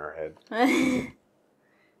 Getting in our head.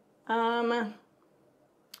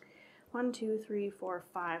 1, 2, 3, 4,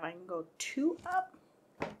 5. I can go 2 up.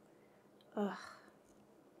 Ugh.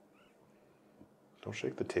 Don't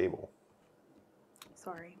shake the table.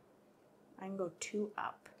 Sorry. I can go 2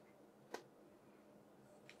 up.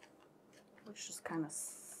 Which just kind of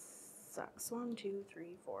sucks. 1, 2, 3,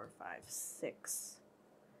 4, 5, 6.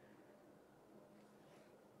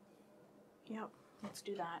 Yep, let's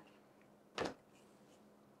do that.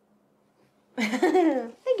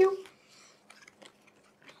 Thank you.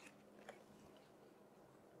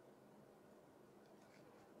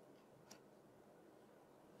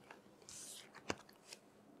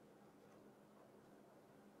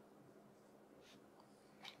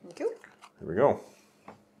 Thank you. Here we go.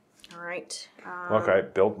 All right. Look, I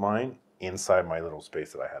built mine inside my little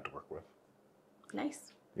space that I had to work with.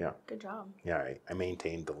 Nice. Yeah. Good job. Yeah, I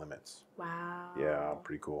maintained the limits. Wow. Yeah,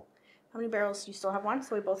 pretty cool. How many barrels do you still have? 1,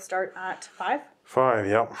 so we both start at 5. 5,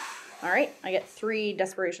 yep. All right, I get 3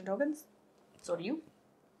 desperation tokens. So do you.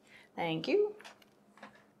 Thank you.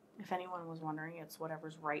 If anyone was wondering, it's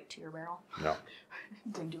whatever's right to your barrel. No.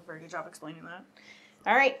 Didn't do a very good job explaining that.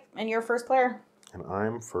 All right, and you're first player. And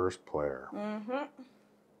I'm first player. Mm-hmm.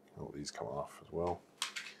 Oh, these come off as well.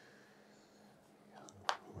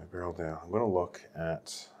 My barrel down. I'm going to look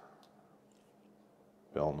at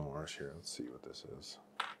Belle Noir's here. Let's see what this is.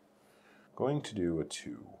 Going to do a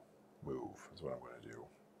 2 move is what I'm going to do.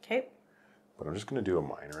 Okay. But I'm just going to do a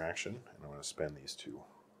minor action, and I'm going to spend these 2.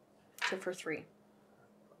 2 for 3.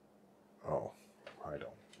 Oh, I don't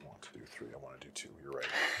want to do 3. I want to do 2. You're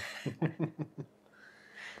right.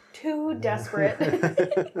 Too desperate.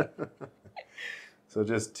 So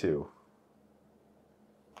just 2.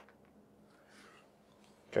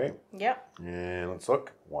 Okay. Yep. And let's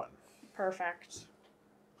look. 1. Perfect.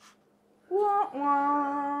 Wah,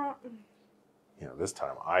 wah. Yeah, this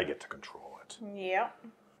time I get to control it. Yep.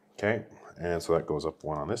 Okay, and so that goes up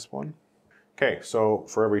 1 on this one. Okay, so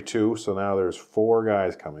for every 2, so now there's 4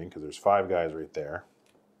 guys coming because there's 5 guys right there.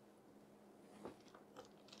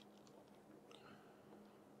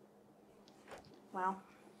 Wow.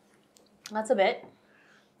 That's a bit.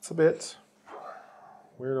 It's a bit.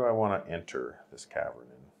 Where do I want to enter this cavern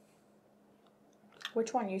in?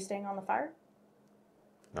 Which one? You staying on the fire?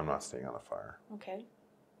 I'm not staying on the fire. Okay.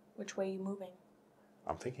 Which way are you moving?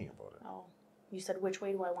 I'm thinking about it. Oh. You said, which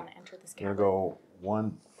way do I want to enter this I'm cavern? going to go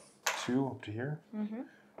 1, 2 up to here. Mm-hmm.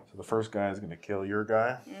 So the first guy is going to kill your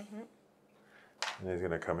guy. Mm-hmm. And he's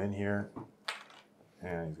going to come in here.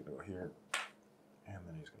 And he's going to go here. And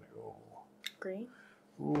then he's going to go... Green?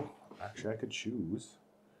 Ooh, actually I could choose.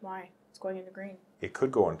 Why? It's going into green. It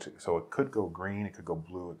could go into... So it could go green, it could go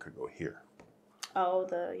blue, it could go here. Oh,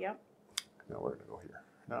 yep. No, we're going to go here.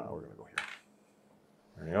 No, we're going to go here.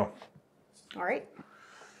 There you go. All right.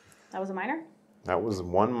 That was a minor? That was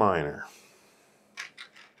 1 minor.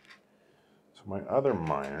 So my other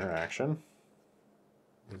minor action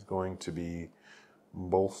is going to be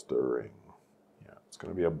bolstering. Yeah, it's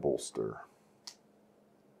going to be a bolster.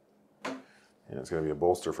 And it's going to be a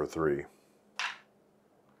bolster for 3.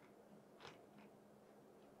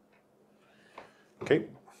 Okay.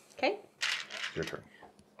 Okay. Your turn.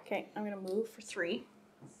 Okay, I'm going to move for 3.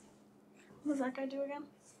 What does that guy do again?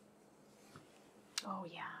 Oh,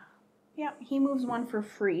 yeah. Yep, he moves 1 for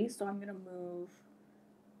free, so I'm going to move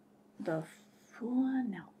the...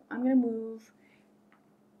 No, I'm going to move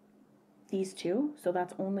these 2, so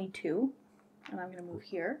that's only 2. And I'm going to move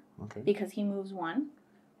here. Okay. Because he moves 1.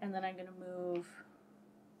 And then I'm going to move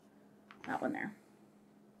that one there.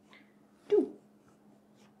 2.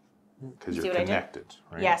 Because See you're what I did? connected,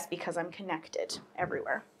 right? Yes, because I'm connected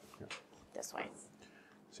everywhere. Yep. This way.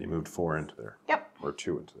 So you moved 4 into there. Yep. Or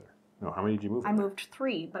 2 into there. No, how many did you move? I moved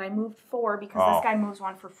 3, but I moved 4 because Oh. this guy moves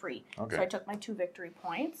 1 for free. Okay. So I took my 2 victory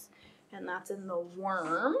points, and that's in the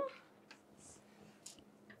worm.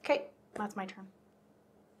 Okay, that's my turn.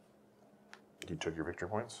 You took your victory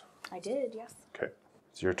points? I did, yes. Okay.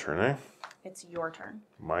 It's your turn, eh? It's your turn.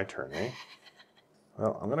 My turn, eh?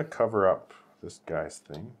 Well, I'm going to cover up this guy's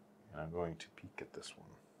thing, and I'm going to peek at this one.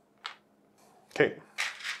 Okay.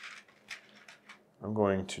 I'm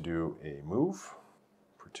going to do a move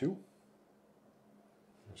for 2.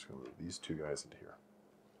 I'm just going to move these 2 guys into here.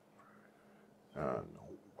 No,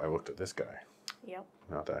 I looked at this guy, Yep.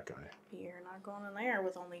 not that guy. You're not going in there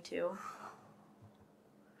with only 2.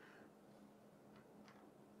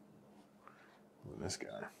 And this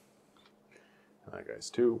guy. And that guy's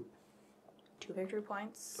 2. 2 victory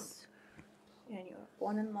points. And you have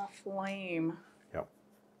 1 in the flame. Yep.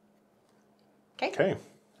 Okay. Okay.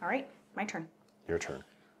 All right, my turn. Your turn.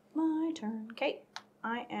 My turn. Okay.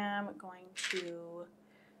 I am going to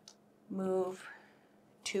move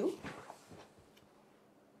 2.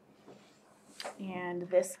 And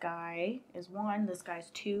this guy is 1. This guy's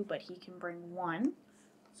 2, but he can bring 1.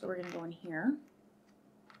 So we're going to go in here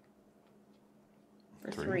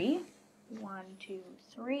for 3. 1, 2,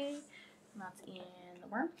 3. And that's in the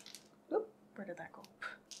worm. Oop, where did that go?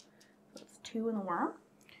 So it's 2 in the worm.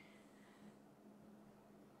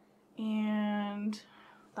 And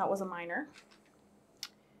that was a minor.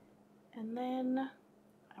 And then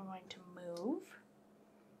I'm going to move.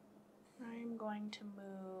 I'm going to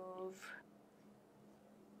move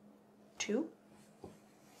 2.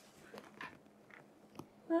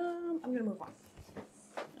 I'm going to move 1.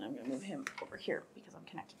 And I'm going to move him over here because I'm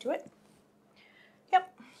connected to it.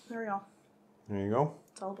 Yep, there we go. There you go.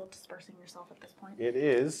 It's all about dispersing yourself at this point. It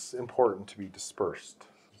is important to be dispersed.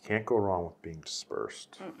 You can't go wrong with being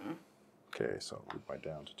dispersed. Okay, so I'll move my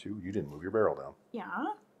down to 2. You didn't move your barrel down.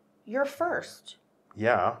 Yeah, you're first.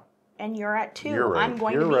 Yeah. And you're at 2. You're right. I'm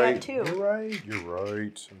going to be at 2. You're right. You're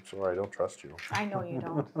right. I'm sorry. I don't trust you. I know you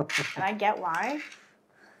don't. And I get why.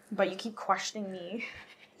 But you keep questioning me.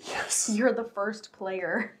 Yes. You're the first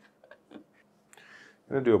player. I'm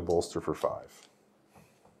going to do a bolster for 5.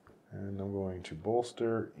 And I'm going to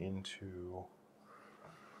bolster into...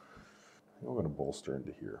 I'm going to bolster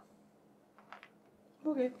into here.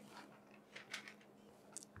 Okay.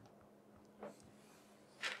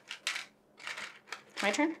 My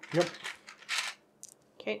turn? Yep.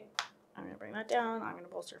 Okay. I'm going to bring that down. I'm going to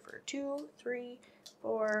bolster for 2, 3,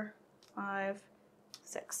 4, 5,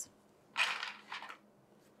 6.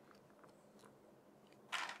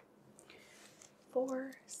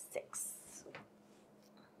 Four, 6.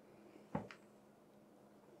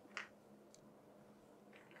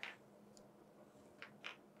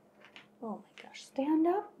 Oh my gosh. Stand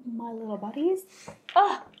up, my little buddies.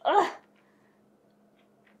 Ugh, ugh.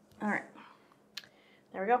 All right.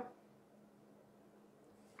 There we go.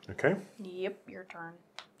 Okay. Yep, your turn.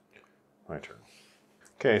 My turn.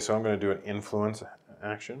 Okay, so I'm going to do an influence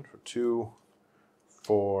action for 2,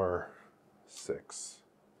 4, 6.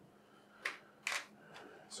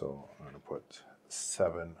 So I'm going to put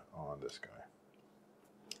 7 on this guy.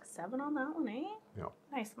 7 on that one, eh? Yeah.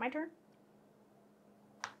 Nice. My turn.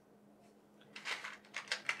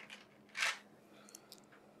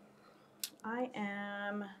 I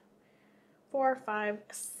am 4, 5,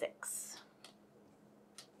 6.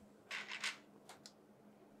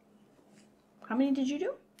 How many did you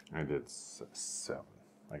do? I did 7.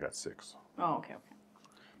 I got 6. Oh, okay, okay.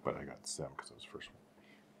 But I got 7 because it was the first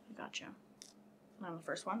one. Gotcha. I'm the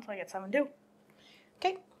first one, so I get 7 too.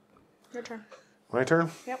 Okay, your turn. My turn?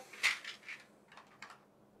 Yep.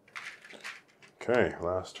 Okay,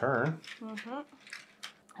 last turn.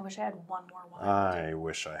 I wish I had one more one. I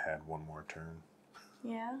wish I had one more turn.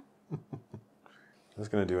 Yeah? I was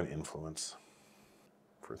going to do an influence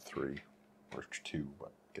for 3 or 2,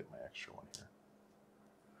 but get my extra one here.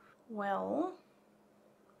 Well,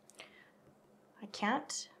 I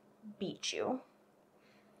can't beat you.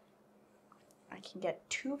 I can get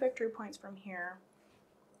 2 victory points from here,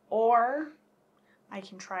 or I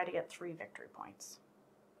can try to get 3 victory points,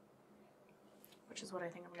 which is what I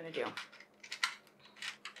think I'm going to do.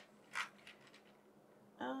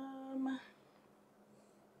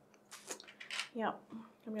 Yep,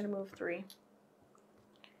 I'm going to move 3.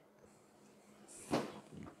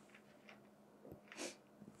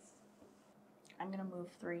 I'm going to move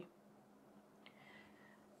 3,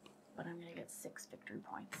 but I'm going to get 6 victory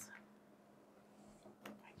points.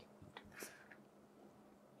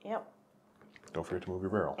 Yep. Don't forget to move your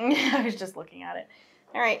barrel. I was just looking at it.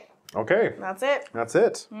 All right. Okay. That's it. That's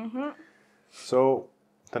it. Mm-hmm. So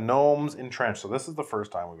the gnomes entrenched. So this is the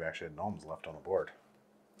first time we've actually had gnomes left on the board.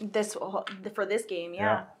 This for this game,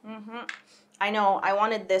 yeah. Mm-hmm. I know. I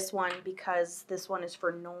wanted this one because this one is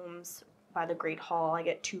for gnomes by the Great Hall. I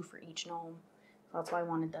get 2 for each gnome. So that's why I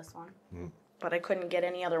wanted this one. But I couldn't get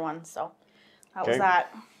any other one, so that was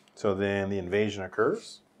that. So then the invasion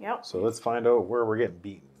occurs. Yep. So let's find out where we're getting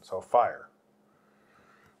beaten. So fire.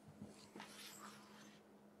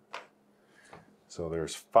 So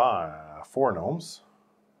there's 4 gnomes.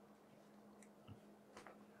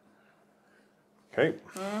 Okay.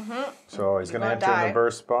 So he's going to enter in the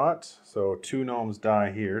burst spot. So 2 gnomes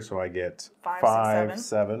die here. So I get 5,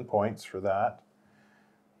 7 points for that.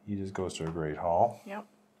 He just goes to a Great Hall. Yep.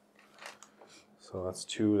 So that's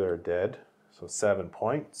 2 that are dead. So 7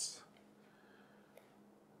 points.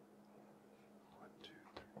 1, 2,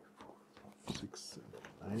 3, 4, 5, 6,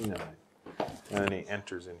 7, 99. And then he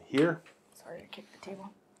enters in here. Sorry, I kicked the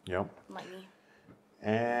table. Yep. My knee.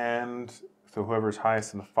 And so whoever's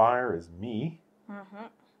highest in the fire is me.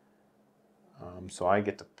 So I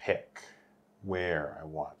get to pick where I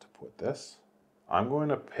want to put this. I'm going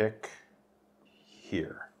to pick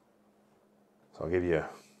here. So I'll give you,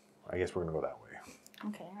 I guess we're going to go that way.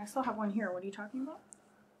 Okay, I still have one here. What are you talking about?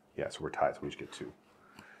 Yeah, so we're tied, so we each get 2.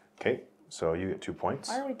 Okay, So you get 2 points.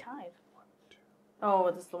 Why are we tied? Oh,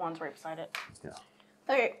 this is the ones right beside it. Yeah.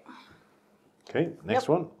 Okay. Okay, next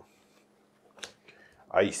one.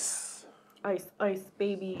 Ice. Ice,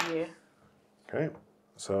 baby. Okay,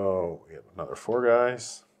 so we have another 4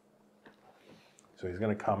 guys. So he's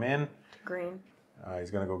going to come in. Green.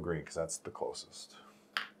 He's going to go green because that's the closest.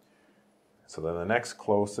 So then the next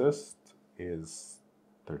closest is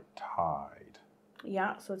they're tied.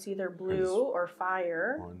 Yeah, so it's either blue or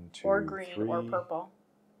fire, 1, 2, or green 3. or purple.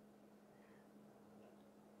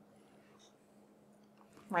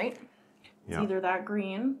 Right? It's Yeah. either that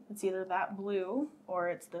green, it's either that blue, or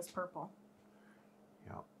it's this purple.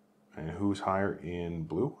 Yeah. And who's higher in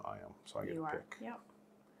blue? I am, so I get to pick. Yep.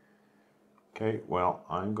 Okay, well,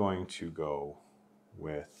 I'm going to go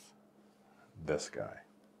with this guy,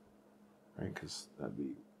 right? Because that'd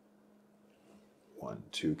be 1,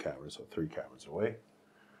 2 caverns, so 3 caverns away.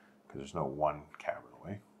 Because there's no 1 cavern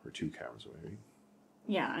away, or 2 caverns away, right?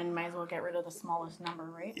 Yeah, and might as well get rid of the smallest number,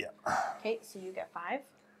 right? Yeah. Okay, so you get 5.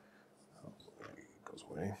 Oh, it goes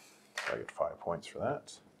away. So I get 5 points for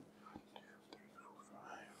that. 3, 4,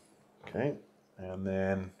 5. Okay, and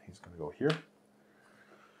then he's going to go here.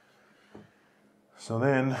 So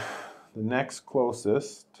then the next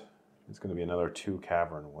closest is going to be another 2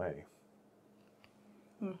 cavern away.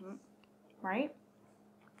 Mm-hmm. Right?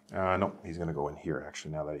 No, he's going to go in here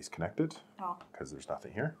actually now that he's connected. Oh. Because there's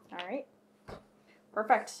nothing here. All right.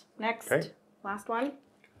 Perfect. Next. Okay. Last one.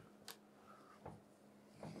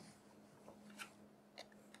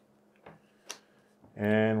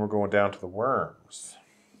 And we're going down to the worms.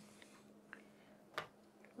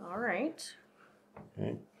 All right.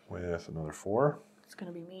 Okay, with another 4. It's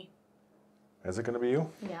going to be me. Is it going to be you?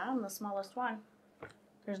 Yeah, I'm the smallest one.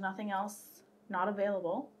 There's nothing else not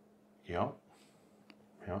available. Yeah.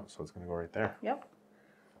 Yeah, so it's going to go right there. Yep.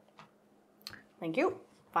 Thank you.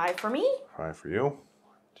 5 for me. 5 for you. 1,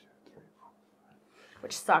 2, 3, 4.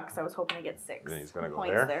 Which sucks. I was hoping to get 6. Then he's going to go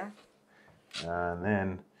points there. And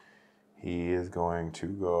then he is going to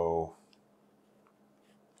go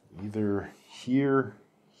either here,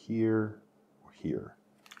 here, or here.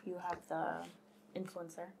 You have the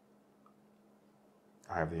influencer.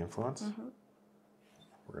 I have the influence? Mm-hmm.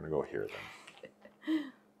 We're going to go here then.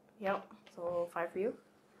 Yep. So 5 for you.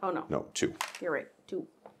 Oh, no. No, 2. You're right. 2.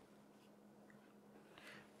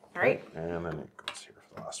 All right. And then it goes here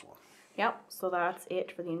for the last one. Yep. So that's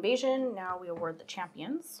it for the invasion. Now we award the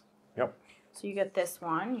champions. Yep. So you get this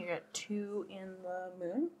one. You get 2 in the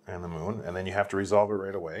moon. And the moon. And then you have to resolve it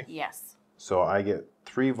right away. Yes. So I get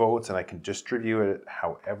 3 votes and I can distribute it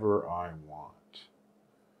however I want.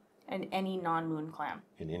 And any non-moon clan.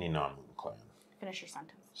 In any non-moon clan. Finish your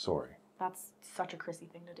sentence. Sorry. That's such a Krissy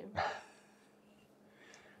thing to do.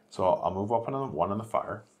 So I'll move up on 1 on the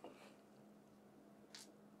fire.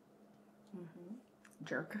 Mm-hmm.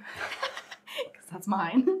 Jerk. Because that's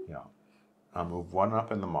mine. Yeah. I'll move 1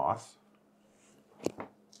 up in the moss.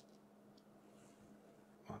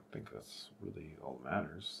 I think that's really all that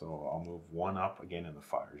matters. So I'll move 1 up again in the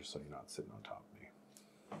fire, just so you're not sitting on top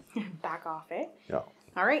of me. Back off, eh? Yeah.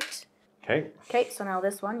 All right. Okay. Okay, so now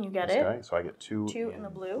this one, you get This it. guy. So I get 2 in the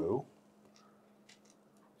blue.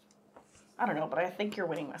 I don't know, but I think you're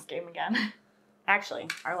winning this game again. Actually,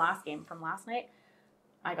 our last game from last night,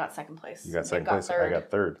 I got 2nd place. You got 2nd place. I got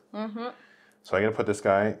 3rd. Mm-hmm. So I got to put this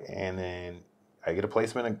guy, and then I get a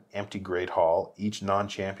placement in an empty Great Hall. Each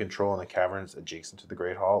non-champion troll in the caverns adjacent to the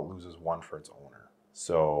Great Hall loses 1 for its owner.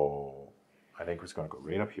 So I think we're just going to go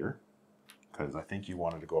right up here, because I think you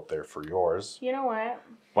wanted to go up there for yours. You know what?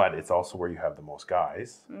 But it's also where you have the most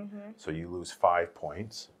guys. Mm-hmm. So you lose 5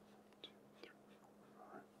 points. 2, 3, 4,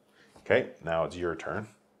 5. Okay, now it's your turn.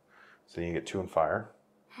 So you get 2 in fire.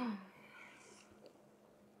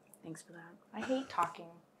 Thanks for that. I hate talking.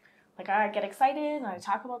 Like, I get excited and I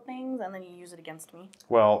talk about things and then you use it against me.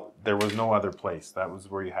 Well, there was no other place. That was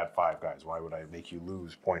where you had 5 guys. Why would I make you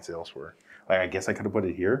lose points elsewhere? Like, I guess I could have put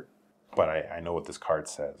it here, but I know what this card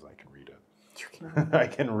says. I can read it. You can. I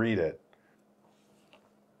can read it.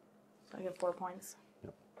 So I get 4 points.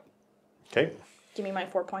 Yep. Okay. Give me my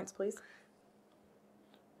 4 points, please.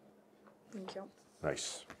 Thank you.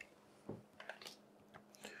 Nice.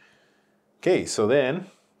 Okay, so then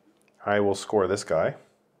I will score this guy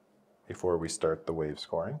before we start the wave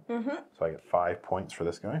scoring. Mm-hmm. So I get 5 points for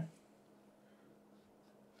this guy.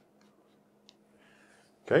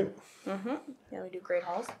 Okay. Mm-hmm. Yeah, we do Great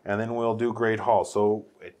Halls. And then we'll do Great Hall. So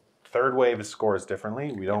 3rd wave scores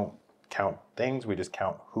differently. We don't count things. We just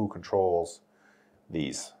count who controls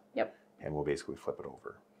these. Yep. And we'll basically flip it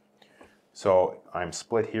over. So I'm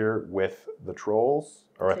split here with the trolls,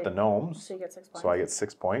 or at the gnomes. So you get 6 points. So I get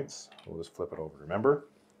 6 points. We'll just flip it over. Remember?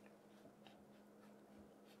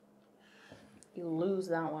 You lose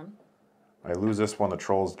that one. I lose this one. The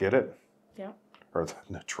trolls get it. Yeah. Or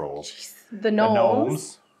the trolls. Jeez. The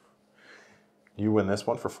gnomes. You win this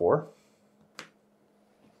one for 4.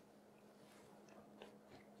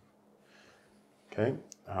 Okay.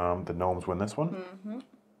 The gnomes win this one. Mm-hmm.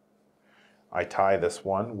 I tie this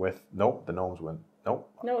one with... Nope, the gnomes win. Nope.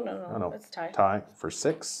 No. It's tie. Tie for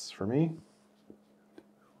 6 for me.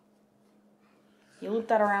 You loop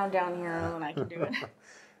that around down here and then I can do it.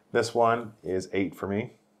 This one is 8 for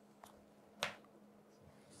me.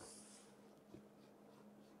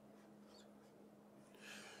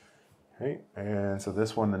 Okay, and so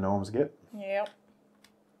this one the gnomes get. Yep.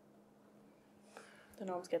 The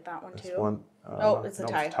gnomes get that one This too. one, it's a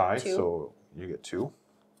tie. tie, 2. so you get 2.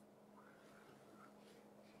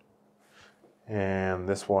 And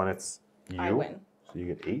this one, it's you. I win. So you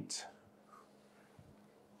get 8. I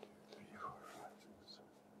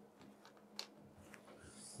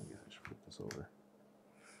guess I should put this over.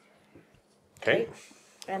 Okay.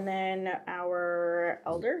 And then our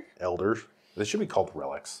elder. Elders. This should be called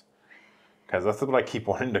relics. Because that's what I keep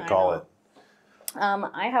wanting to call it.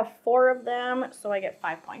 I have 4 of them, so I get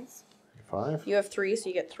 5 points. 5. You have 3, so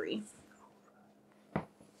you get 3. And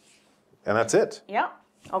that's it. Yeah.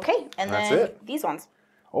 Okay. And That's then it. these ones.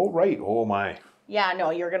 Oh, right. Oh, my. Yeah,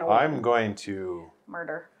 no, you're going to win. I'm going to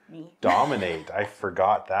Murder me. dominate. I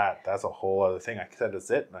forgot that. That's a whole other thing. I said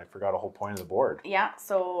it's it, and I forgot a whole point of the board. Yeah,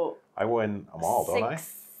 so... I win them all, don't I?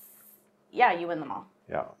 Yeah, you win them all.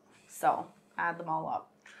 Yeah. So, add them all up.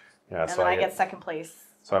 Yeah, And so then I get second place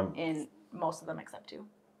so in most of them except 2.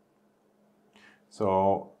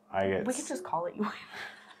 So I get... We could just call it you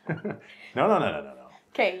win. No.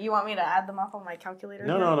 Okay, you want me to add them up on my calculator?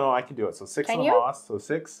 No, I can do it. So 6 Can on the you? Moss, so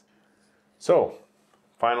 6. So,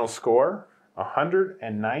 final score,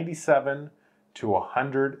 197 to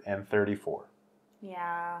 134.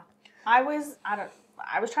 Yeah. I was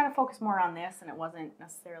trying to focus more on this, and it wasn't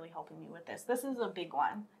necessarily helping me with this. This is a big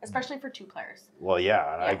one, especially for 2 players. Well,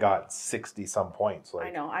 yeah, and I got 60-some points. Like, I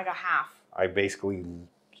know, I got half. I basically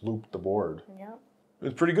looped the board. Yeah. It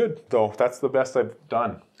was pretty good, though. That's the best I've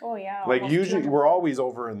done. Oh, yeah. Like, almost usually, 200. we're always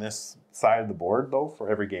over in this side of the board, though, for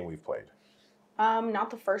every game we've played. Not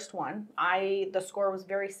the first one. The score was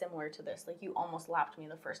very similar to this. Like, you almost lapped me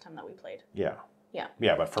the first time that we played. Yeah. Yeah.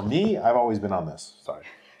 Yeah, but for me, I've always been on this side.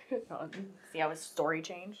 See how his story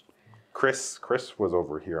changed? Chris was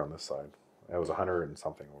over here on this side. It was 100 and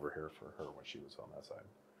something over here for her when she was on that side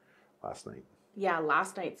last night. Yeah,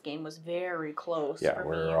 last night's game was very close. Yeah, for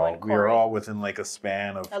we me were all within like a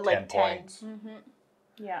span of 10 like 10 points. Mm-hmm.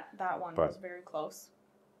 Yeah, that one was very close.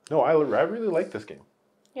 No, I really like this game.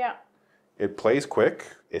 Yeah. It plays quick.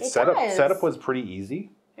 Its does. setup was pretty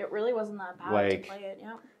easy. It really wasn't that bad Like, to play it.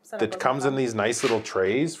 Yeah. It comes in these nice little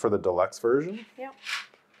trays for the deluxe version. Yeah.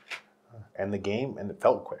 And it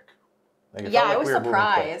felt quick. Like, it yeah, felt like I was we were moving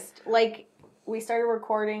quick. surprised. Like, we started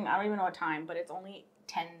recording, I don't even know what time, but it's only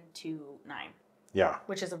 10 to 9. Yeah.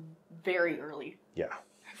 Which is very early. Yeah.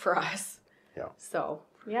 For us. Yeah. So,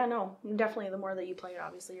 yeah, no, definitely the more that you play it,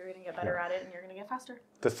 obviously you're going to get better at it and you're going to get faster.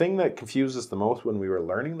 The thing that confused us the most when we were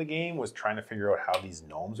learning the game was trying to figure out how these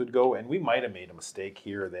gnomes would go. And we might have made a mistake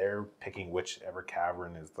here or there, picking whichever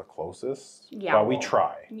cavern is the closest. Yeah. But we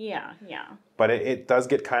try. Yeah, yeah. But it does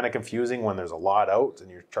get kind of confusing when there's a lot out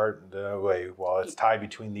and you're charting well, it's tied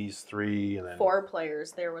between these 3. And then 4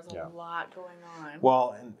 players, there was a lot going on.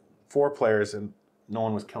 Well, and 4 players, and no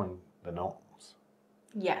one was killing the gnomes.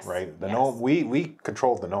 Yes. Right? The gnome, we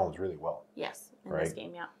controlled the gnomes really well. Yes, in this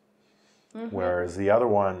game, yeah. Mm-hmm. Whereas the other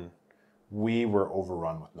one, we were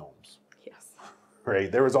overrun with gnomes. Yes.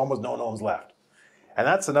 Right? There was almost no gnomes left. And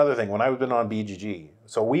that's another thing. When I've been on BGG,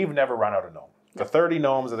 so we've never run out of gnome. The 30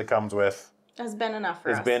 gnomes that it comes with has been enough for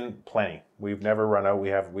us. It's been plenty. We've never run out.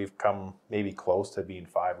 We've come maybe close to being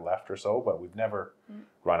 5 left or so, but we've never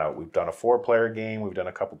run out. We've done a 4-player game. We've done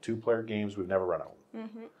a couple 2-player games. We've never run out.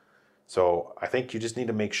 Mm-hmm. So I think you just need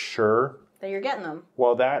to make sure that you're getting them.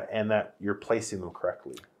 Well, that you're placing them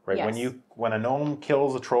correctly, right? Yes. When a gnome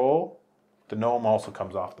kills a troll, the gnome also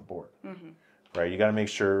comes off the board, right? You got to make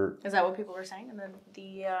sure. Is that what people were saying? And then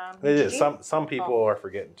the it is. Some people are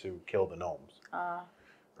forgetting to kill the gnomes,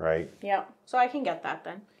 right? Yeah. So I can get that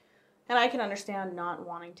then, and I can understand not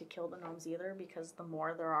wanting to kill the gnomes either because the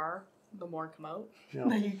more there are, the more come out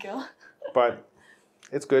that you kill. But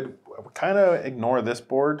it's good. Kind of ignore this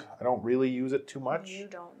board. I don't really use it too much. You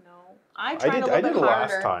don't know. I tried a little I bit did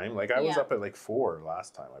harder. last time. Like I was up at like 4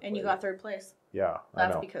 last time. And you got 3rd place. Yeah,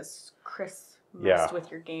 That's I know. because Chris messed with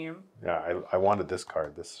your game. Yeah, I wanted this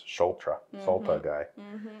card, this 𝒕𝒊𝒏 guy.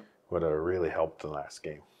 Would have really helped the last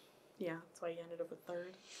game. Yeah, that's why you ended up with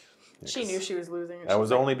 3rd. She knew she was losing. I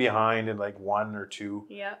was only behind in like 1 or 2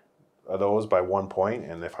 of those by 1 point,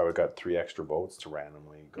 and if I would have got 3 extra votes to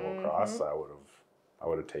randomly go across, I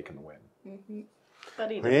would have taken the win.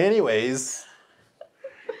 But anyways,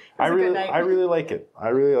 I really like it. I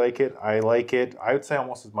really like it. I like it. I would say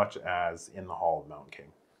almost as much as in the Hall of Mountain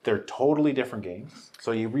King. They're totally different games,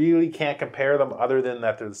 so you really can't compare them other than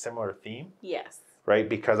that they're the similar theme. Yes. Right?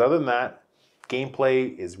 Because other than that,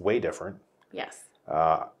 gameplay is way different. Yes.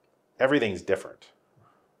 Everything's different,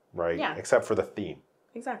 right? Yeah. Except for the theme.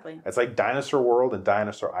 Exactly. It's like Dinosaur World and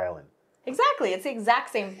Dinosaur Island. Exactly. It's the exact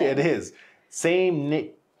same thing. It is. Same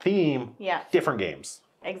theme, different games.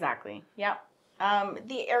 Exactly. Yep.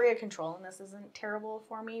 The area control in this isn't terrible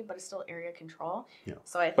for me, but it's still area control. Yeah.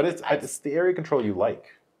 So I think but it's the area control you like.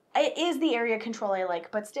 It is the area control I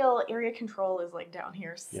like, but still, area control is like down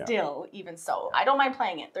here still, even so. I don't mind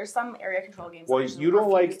playing it. There's some area control games well, that I just you don't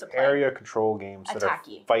like to play. Area control games that are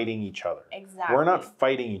fighting each other. Exactly. We're not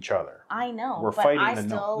fighting each other. I know, we're but fighting I the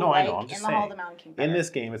still no, like I know, I'm just in the saying. Hall of the Mountain King better. In this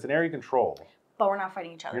game, it's an area control. But we're not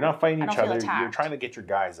fighting each other. You're not fighting each other. Attacked. You're trying to get your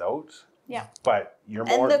guys out. Yeah. But you're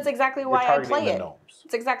more. And that's exactly why I play it. Gnomes.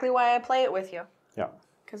 It's exactly why I play it with you. Yeah.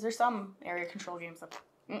 Because there's some area control games that.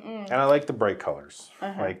 And I like the bright colors,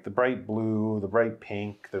 like the bright blue, the bright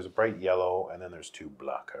pink. There's a bright yellow, and then there's 2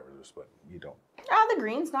 black colors, but you don't. The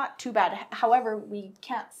green's not too bad. However, we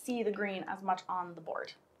can't see the green as much on the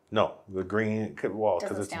board. No, the green, well,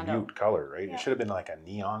 because it's a mute color, right? Yeah. It should have been like a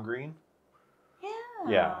neon green. Yeah.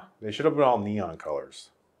 Yeah, they should have been all neon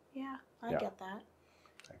colors. Yeah, I get that.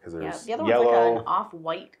 Because there's the other yellow. One's like an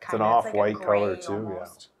off-white kind of. It's an off-white like color too,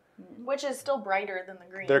 almost, which is still brighter than the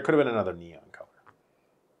green. There could have been another neon color.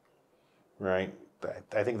 Right?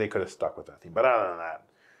 I think they could have stuck with that theme. But other than that,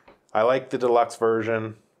 I like the deluxe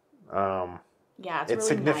version. Yeah, it's really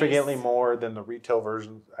significantly nice. more than the retail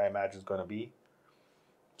version, I imagine, is going to be.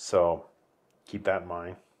 So keep that in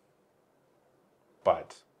mind.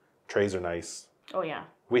 But trays are nice. Oh, yeah.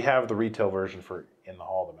 We have the retail version for in the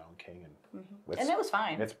Hall of the Mountain King. And it was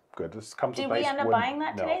fine. It's good. This comes Did with we nice end up buying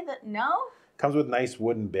that today? No? Comes with nice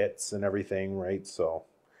wooden bits and everything, right? So,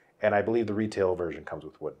 and I believe the retail version comes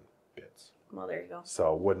with wooden bits. Well, there you go.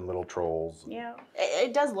 So wooden little trolls. Yeah.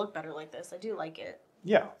 It does look better like this. I do like it.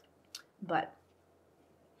 Yeah. But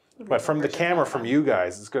from the camera from you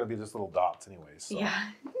guys, it's going to be just little dots anyways. So. Yeah.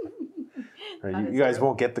 Right, you guys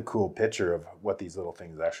won't get the cool picture of what these little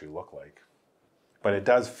things actually look like. But it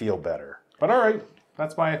does feel better. But all right,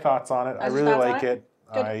 that's my thoughts on it. I really like it.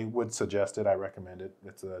 Good. I would suggest it. I recommend it.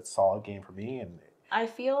 It's a solid game for me. And I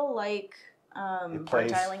feel like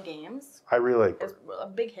Burnt Island Games. I really like it's a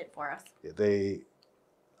big hit for us.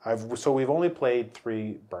 So we've only played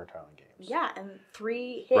 3 Burnt Island games. Yeah, and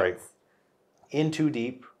 3 hits. Right. In Too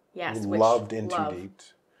Deep. Yes, loved In Too Deep.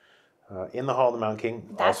 In the Hall of the Mountain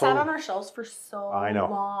King. That sat on our shelves for so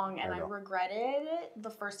long, and I know. regretted it the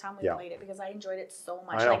first time we played it because I enjoyed it so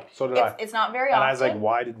much. I know. So did I. It's not very often. And I was like,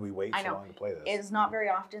 why did we wait so long to play this? It's not very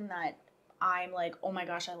often that I'm like, oh my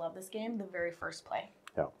gosh, I love this game, the very first play.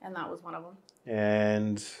 Yeah. And that was one of them.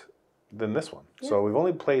 And then this one. Yeah. So we've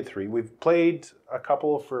only played 3. We've played a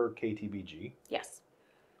couple for KTBG. Yes.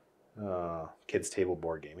 Kids Table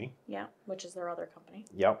Board Gaming. Yeah, which is their other company.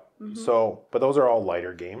 Yep. So, but those are all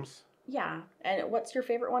lighter games. Yeah. And what's your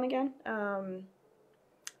favorite one again?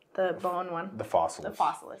 The bone one. The Fossilis. The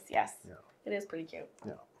Fossilis, yes. Yeah. It is pretty cute.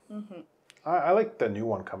 Yeah. I like the new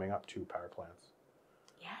one coming up too, Power Plants.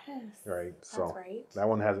 Yes. Right. So that's right. That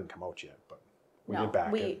one hasn't come out yet, but we did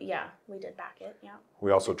back it. Yeah, we did back it. Yeah.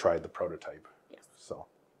 We also tried the prototype. Yes. So.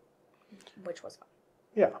 Which was fun.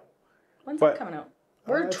 Yeah. When's that coming out?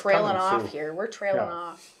 We're trailing off here. We're trailing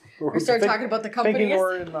off. We started talking about the companies. Thinking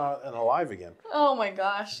we're in Alive again. Oh my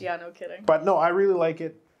gosh. Yeah, no kidding. But no, I really like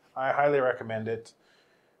it. I highly recommend it.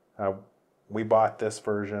 We bought this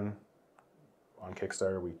version on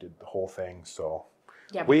Kickstarter. We did the whole thing. So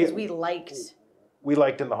yeah, because we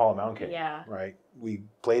liked In the Hall of Mountain King. Yeah. Right? We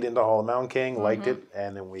played into Hall of Mountain King, liked it,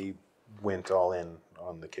 and then we went all in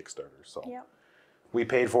on the Kickstarter. So we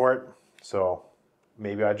paid for it. So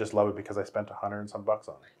maybe I just love it because I spent $100 and some bucks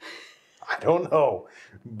on it. I don't know,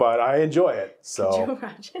 but I enjoy it. So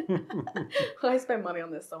could you imagine? Well, I spend money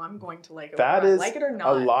on this, so I'm going to like it. That is like it or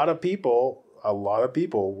not. A lot of people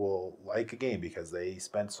will like a game because they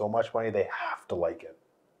spend so much money they have to like it.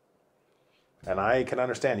 And I can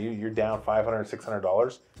understand you're down $500,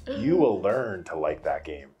 $600. You will learn to like that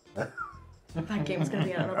game. That game's gonna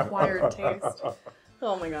be an acquired taste.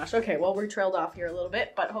 Oh my gosh. Okay, well, we're trailed off here a little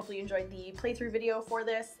bit, but hopefully you enjoyed the playthrough video for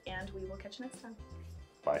this, and we will catch you next time.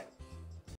 Bye.